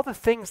or all the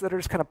things that are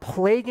just kind of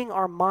plaguing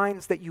our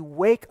minds that you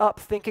wake up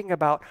thinking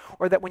about,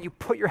 or that when you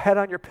put your head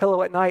on your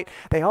pillow at night,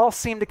 they all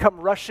seem to come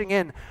rushing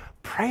in.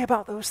 Pray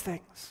about those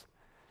things.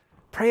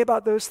 Pray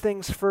about those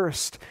things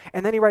first.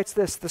 And then he writes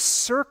this, the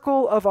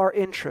circle of our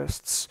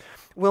interests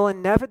will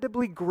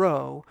inevitably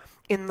grow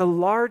in the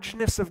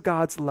largeness of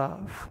God's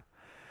love.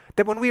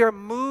 That when we are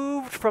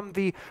moved from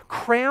the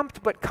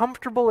cramped but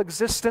comfortable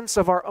existence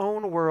of our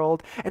own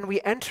world and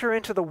we enter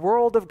into the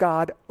world of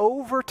God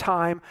over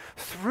time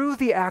through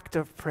the act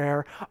of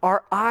prayer,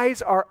 our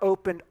eyes are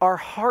opened, our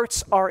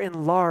hearts are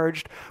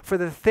enlarged for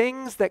the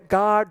things that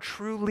God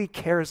truly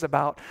cares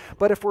about.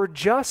 But if we're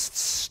just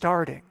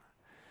starting,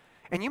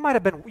 and you may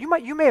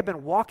have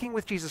been walking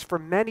with Jesus for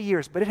many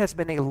years, but it has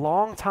been a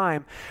long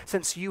time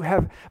since you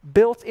have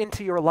built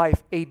into your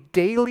life a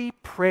daily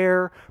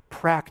prayer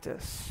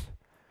practice.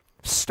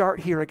 Start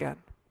here again.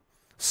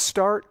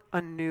 Start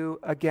anew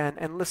again.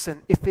 And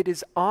listen, if it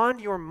is on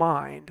your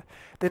mind,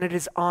 then it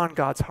is on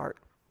God's heart.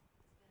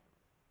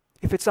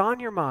 If it's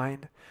on your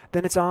mind,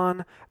 then it's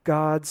on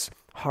God's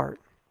heart.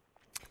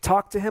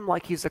 Talk to him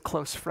like he's a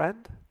close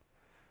friend.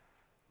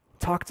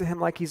 Talk to him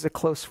like he's a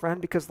close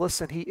friend, because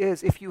listen, he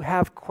is. If you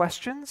have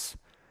questions,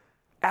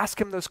 ask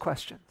him those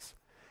questions.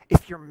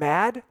 If you're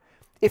mad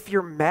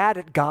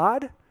at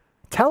God,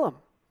 tell him.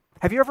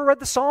 Have you ever read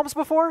the Psalms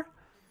before?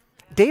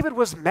 David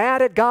was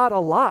mad at God a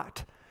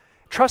lot.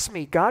 Trust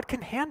me, God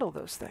can handle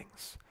those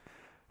things.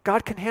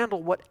 God can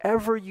handle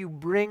whatever you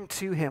bring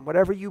to him,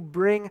 whatever you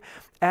bring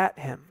at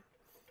him.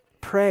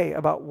 Pray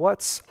about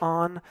what's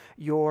on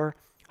your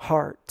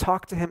heart.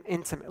 Talk to him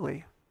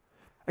intimately.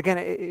 Again,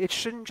 it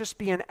shouldn't just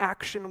be an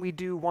action we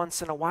do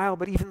once in a while,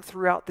 but even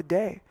throughout the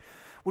day.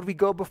 Would we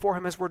go before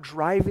him as we're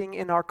driving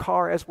in our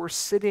car, as we're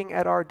sitting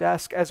at our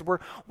desk, as we're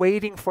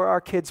waiting for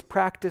our kids'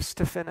 practice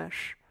to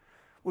finish?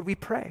 Would we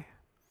pray?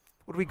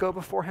 Would we go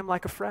before him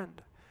like a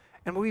friend?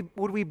 And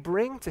would we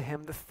bring to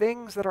him the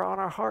things that are on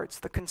our hearts,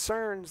 the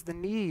concerns, the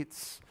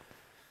needs?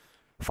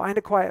 Find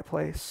a quiet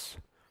place.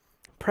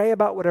 Pray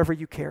about whatever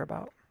you care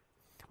about.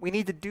 We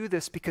need to do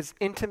this because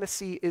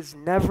intimacy is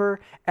never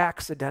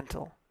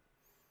accidental.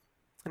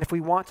 And if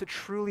we want to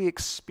truly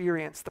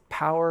experience the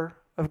power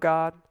of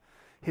God,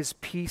 his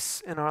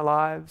peace in our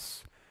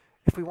lives,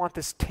 if we want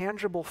this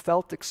tangible,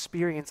 felt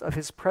experience of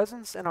his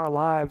presence in our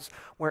lives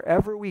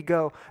wherever we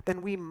go,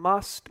 then we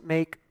must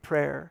make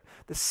prayer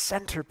the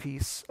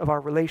centerpiece of our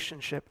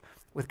relationship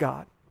with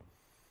God.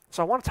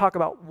 So I want to talk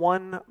about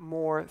one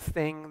more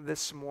thing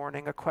this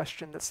morning, a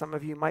question that some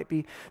of you might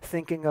be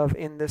thinking of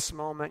in this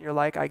moment. You're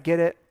like, I get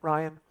it,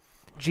 Ryan.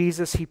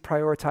 Jesus, he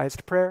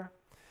prioritized prayer.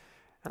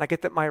 And I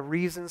get that my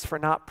reasons for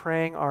not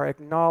praying are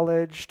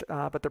acknowledged,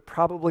 but they're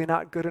probably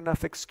not good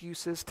enough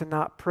excuses to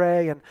not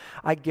pray. And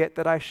I get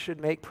that I should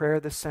make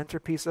prayer the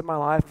centerpiece of my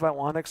life if I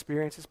want to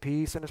experience his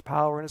peace and his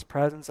power and his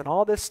presence and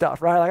all this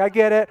stuff, right? Like, I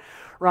get it,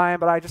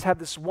 Ryan, but I just have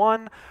this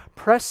one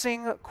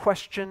pressing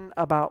question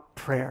about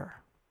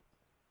prayer.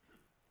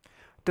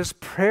 Does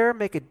prayer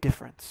make a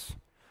difference?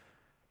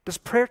 Does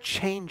prayer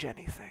change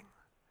anything?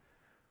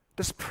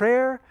 Does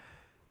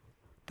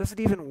it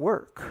even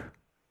work?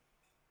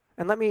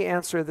 And let me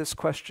answer this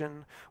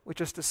question with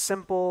just a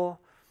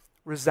simple,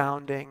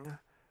 resounding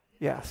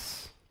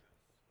yes.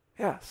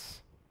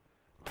 Yes.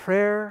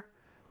 Prayer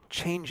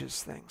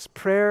changes things.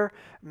 Prayer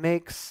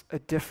makes a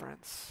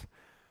difference.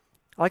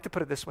 I like to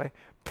put it this way.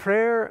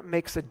 Prayer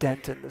makes a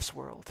dent in this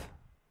world.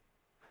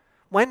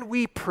 When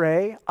we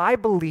pray, I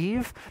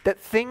believe that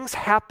things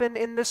happen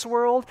in this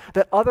world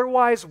that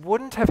otherwise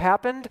wouldn't have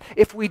happened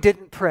if we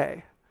didn't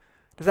pray.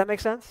 Does that make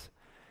sense?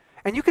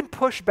 And you can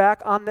push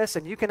back on this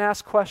and you can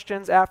ask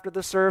questions after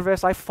the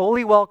service. I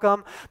fully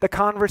welcome the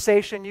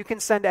conversation. You can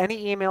send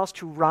any emails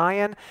to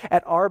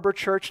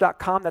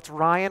ryan@arborchurch.com. That's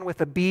Ryan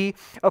with a B,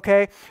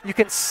 okay? You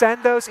can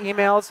send those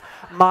emails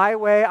my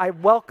way. I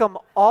welcome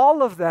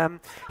all of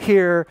them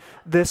here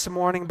this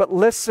morning. But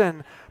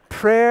listen,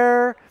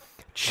 prayer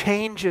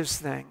changes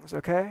things,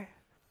 okay?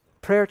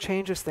 Prayer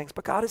changes things.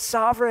 But God is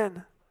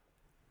sovereign.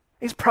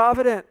 He's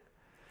provident.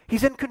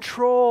 He's in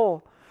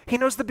control. He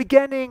knows the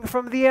beginning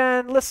from the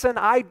end. Listen,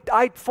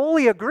 I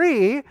fully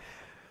agree,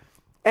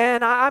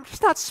 and I'm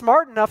just not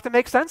smart enough to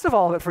make sense of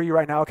all of it for you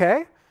right now,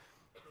 okay?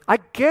 I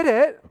get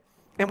it,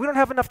 and we don't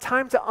have enough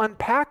time to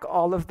unpack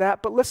all of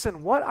that, but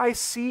listen, what I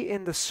see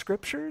in the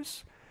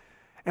scriptures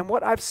and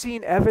what I've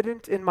seen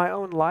evident in my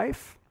own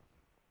life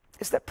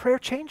is that prayer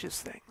changes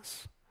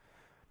things.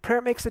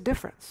 Prayer makes a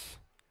difference.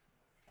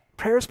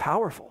 Prayer is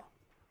powerful.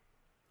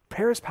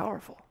 Prayer is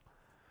powerful.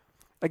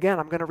 Again,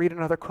 I'm going to read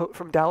another quote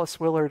from Dallas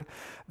Willard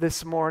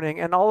this morning,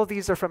 and all of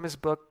these are from his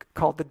book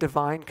called The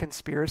Divine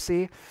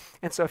Conspiracy.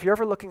 And so if you're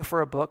ever looking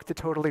for a book to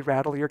totally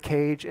rattle your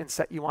cage and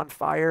set you on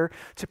fire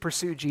to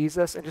pursue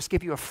Jesus and just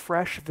give you a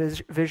fresh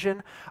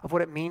vision of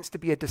what it means to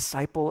be a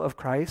disciple of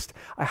Christ,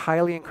 I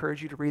highly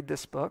encourage you to read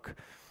this book.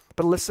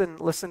 But listen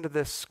to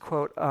this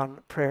quote on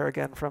prayer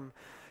again from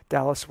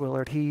Dallas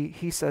Willard.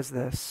 He says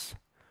this: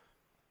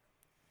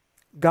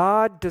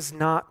 God does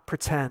not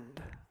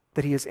pretend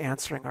that he is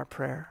answering our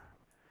prayer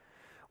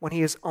when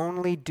he is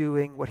only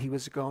doing what he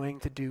was going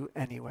to do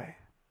anyway.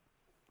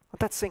 Let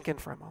that sink in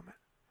for a moment.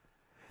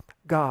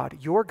 God,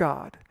 your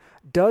God,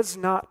 does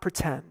not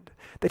pretend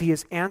that he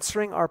is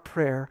answering our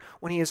prayer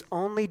when he is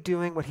only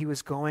doing what he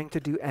was going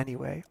to do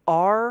anyway.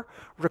 Our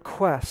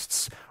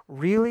requests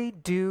really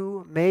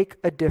do make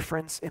a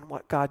difference in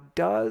what God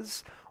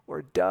does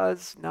or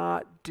does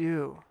not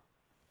do.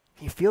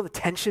 Can you feel the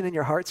tension in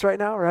your hearts right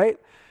now, right?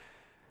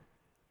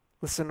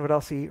 Listen to what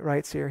else he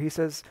writes here. He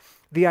says,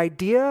 the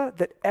idea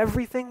that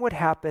everything would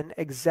happen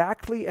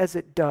exactly as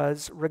it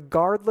does,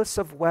 regardless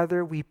of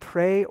whether we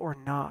pray or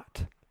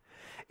not,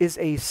 is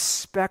a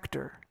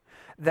specter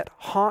that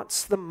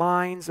haunts the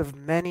minds of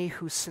many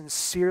who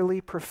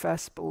sincerely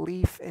profess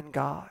belief in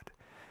God.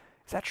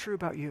 Is that true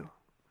about you?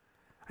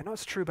 I know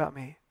it's true about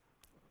me.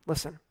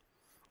 Listen,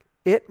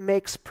 it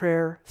makes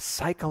prayer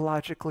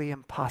psychologically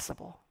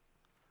impossible,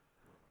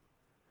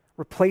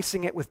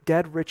 replacing it with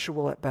dead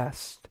ritual at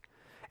best.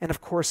 And of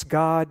course,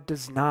 God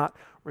does not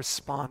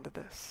respond to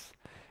this.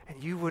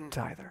 And you wouldn't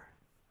either.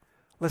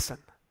 Listen,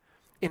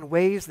 in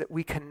ways that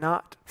we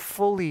cannot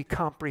fully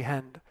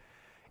comprehend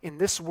in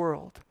this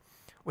world,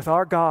 with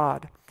our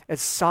God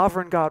as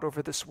sovereign God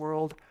over this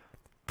world,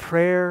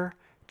 prayer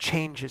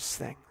changes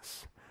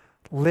things.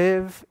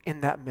 Live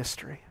in that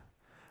mystery.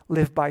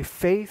 Live by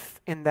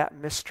faith in that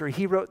mystery.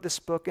 He wrote this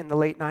book in the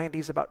late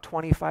 90s, about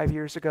 25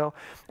 years ago.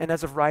 And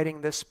as of writing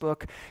this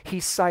book,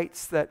 he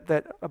cites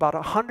that about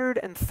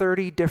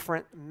 130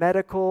 different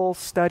medical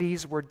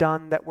studies were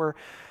done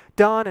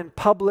and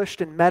published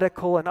in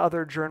medical and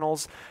other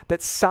journals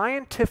that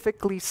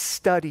scientifically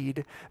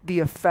studied the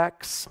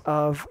effects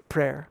of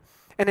prayer.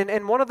 And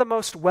in one of the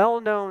most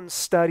well-known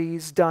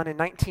studies done in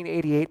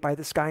 1988 by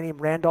this guy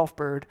named Randolph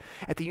Bird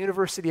at the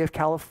University of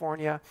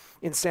California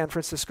in San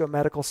Francisco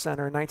Medical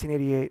Center in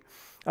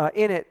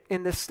 1988,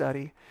 in this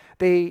study,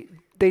 they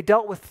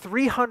dealt with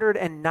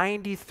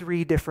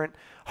 393 different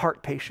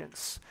heart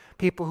patients,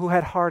 people who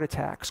had heart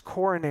attacks,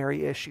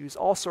 coronary issues,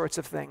 all sorts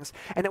of things.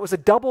 And it was a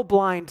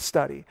double-blind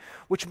study,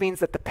 which means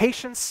that the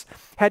patients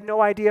had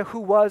no idea who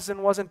was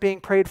and wasn't being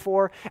prayed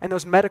for, and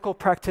those medical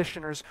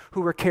practitioners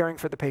who were caring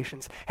for the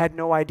patients had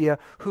no idea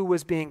who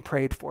was being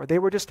prayed for. They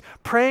were just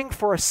praying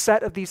for a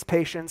set of these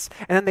patients,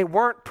 and then they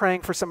weren't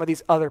praying for some of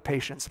these other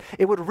patients.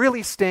 It would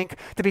really stink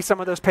to be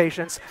some of those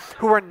patients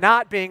who were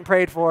not being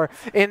prayed for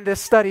in this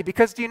study,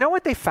 because do you know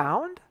what they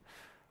found?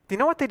 Do you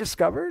know what they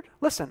discovered?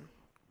 Listen.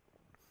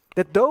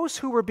 That those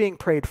who were being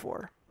prayed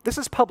for, this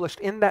is published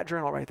in that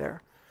journal right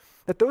there,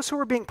 that those who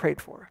were being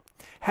prayed for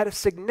had a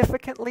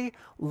significantly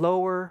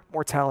lower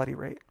mortality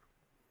rate,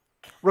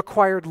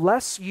 required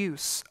less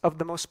use of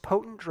the most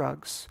potent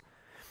drugs,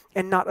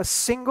 and not a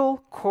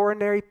single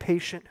coronary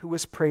patient who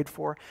was prayed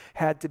for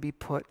had to be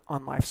put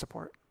on life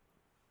support.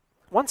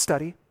 One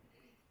study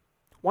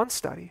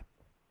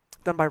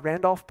done by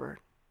Randolph Bird,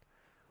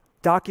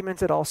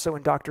 documented also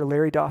in Dr.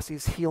 Larry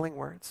Dossey's Healing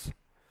Words.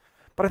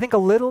 But I think a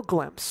little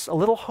glimpse, a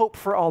little hope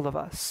for all of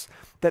us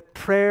that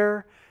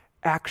prayer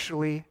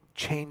actually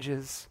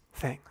changes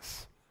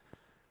things.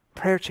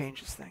 Prayer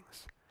changes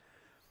things.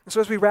 And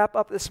so as we wrap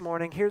up this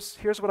morning, here's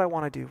what I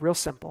want to do, real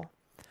simple.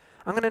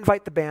 I'm going to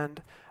invite the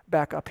band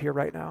back up here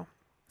right now.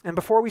 And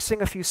before we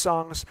sing a few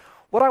songs,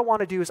 what I want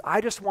to do is I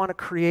just want to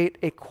create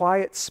a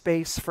quiet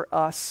space for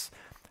us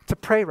to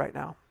pray right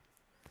now.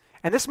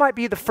 And this might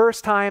be the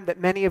first time that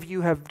many of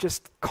you have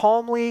just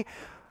calmly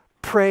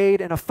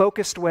prayed in a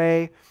focused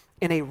way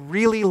in a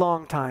really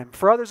long time.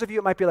 For others of you,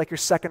 it might be like your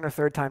second or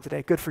third time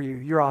today. Good for you.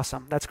 You're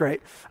awesome. That's great.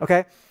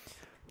 Okay?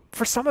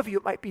 For some of you,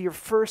 it might be your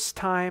first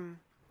time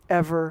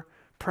ever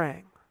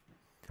praying.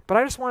 But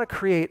I just want to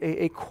create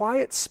a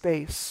quiet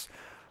space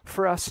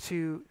for us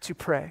to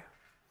pray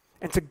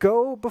and to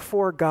go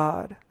before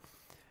God.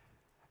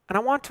 And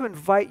I want to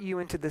invite you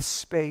into this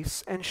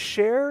space and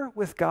share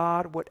with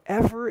God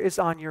whatever is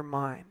on your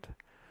mind.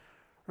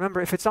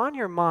 Remember, if it's on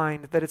your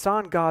mind that it's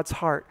on God's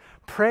heart,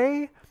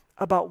 pray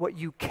about what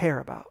you care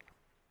about.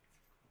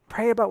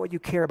 Pray about what you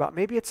care about.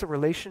 Maybe it's a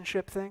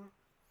relationship thing.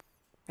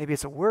 Maybe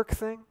it's a work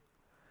thing.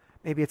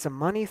 Maybe it's a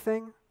money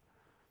thing.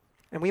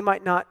 And we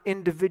might not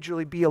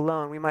individually be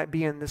alone. We might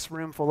be in this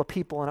room full of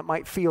people and it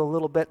might feel a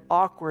little bit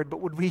awkward,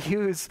 but would we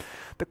use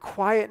the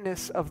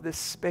quietness of this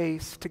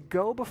space to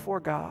go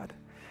before God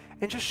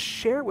and just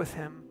share with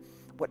him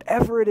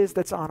whatever it is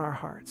that's on our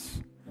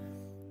hearts?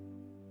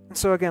 And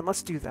so again,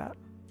 let's do that.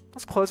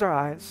 Let's close our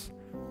eyes.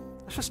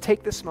 Let's just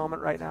take this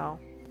moment right now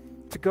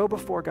to go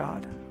before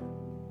God.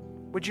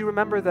 Would you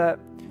remember that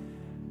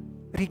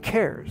he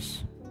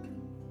cares?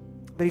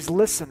 that he's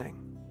listening,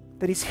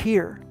 that he's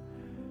here,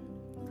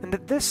 and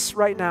that this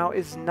right now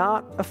is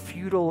not a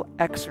futile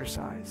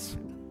exercise.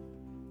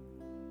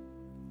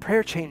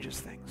 Prayer changes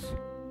things.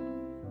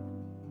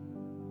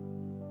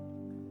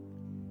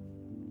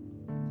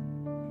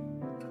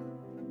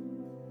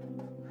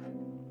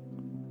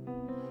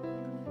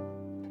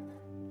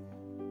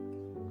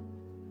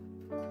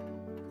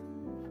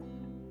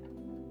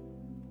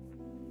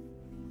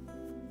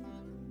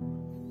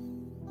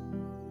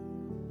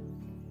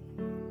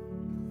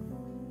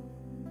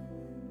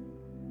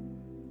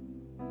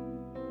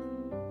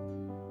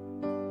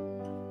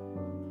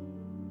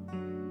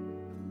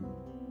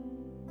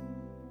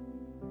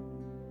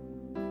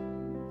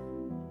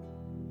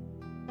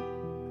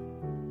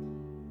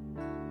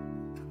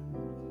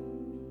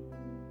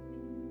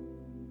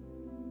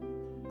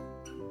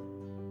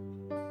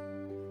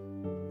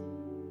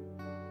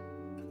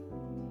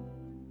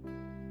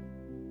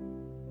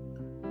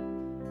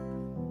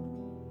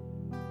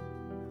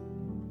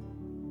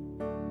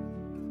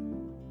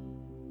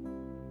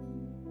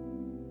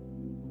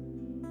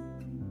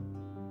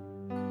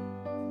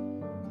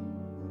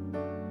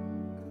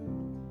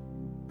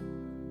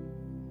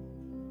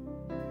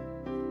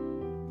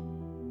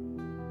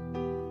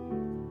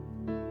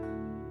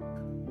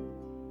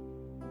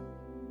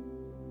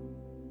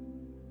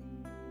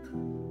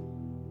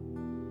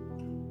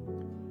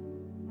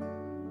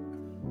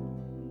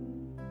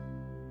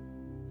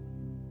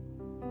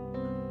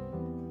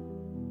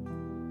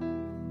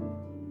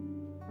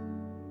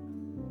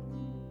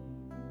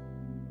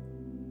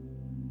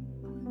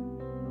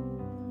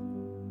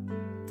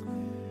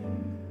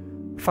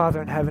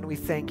 Father in heaven, we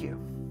thank you.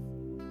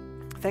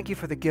 Thank you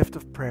for the gift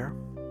of prayer.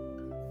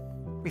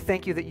 We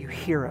thank you that you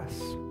hear us.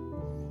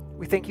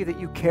 We thank you that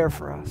you care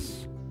for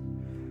us.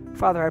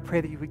 Father, I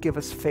pray that you would give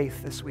us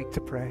faith this week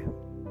to pray.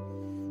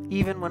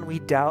 Even when we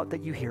doubt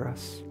that you hear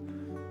us.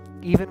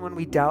 Even when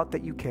we doubt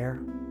that you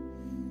care.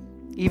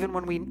 Even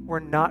when we're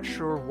not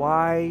sure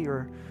why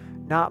you're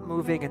not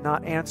moving and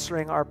not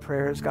answering our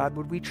prayers, God,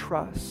 would we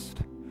trust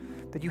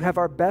that you have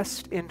our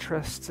best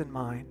interests in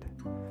mind?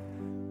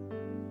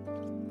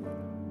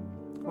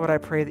 Lord, I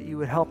pray that you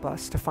would help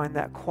us to find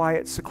that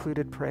quiet,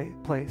 secluded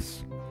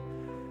place,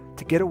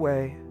 to get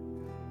away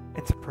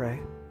and to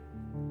pray.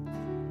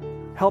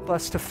 Help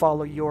us to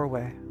follow your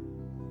way.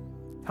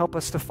 Help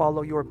us to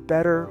follow your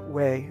better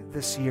way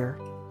this year.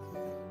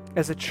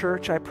 As a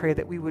church, I pray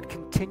that we would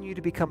continue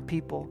to become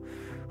people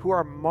who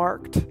are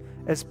marked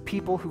as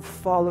people who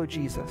follow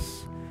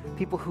Jesus,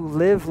 people who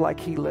live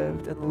like he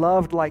lived and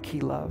loved like he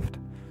loved.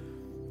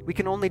 We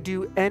can only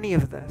do any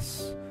of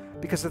this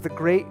because of the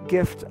great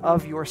gift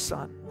of your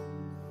Son.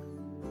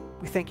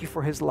 We thank you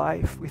for his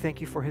life. We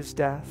thank you for his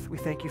death. We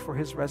thank you for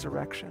his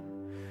resurrection.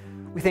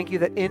 We thank you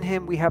that in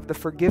him we have the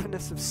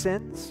forgiveness of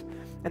sins,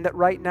 and that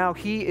right now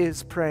he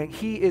is praying,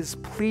 he is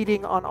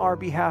pleading on our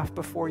behalf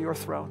before your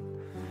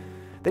throne.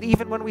 That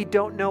even when we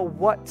don't know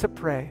what to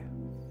pray,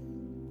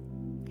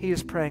 he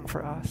is praying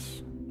for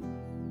us.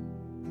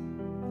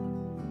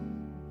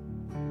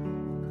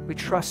 We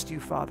trust you,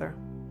 Father.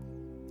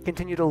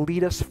 Continue to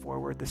lead us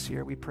forward this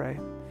year, we pray.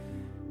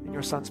 In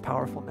your Son's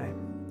powerful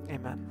name,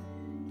 amen.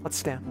 Let's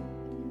stand.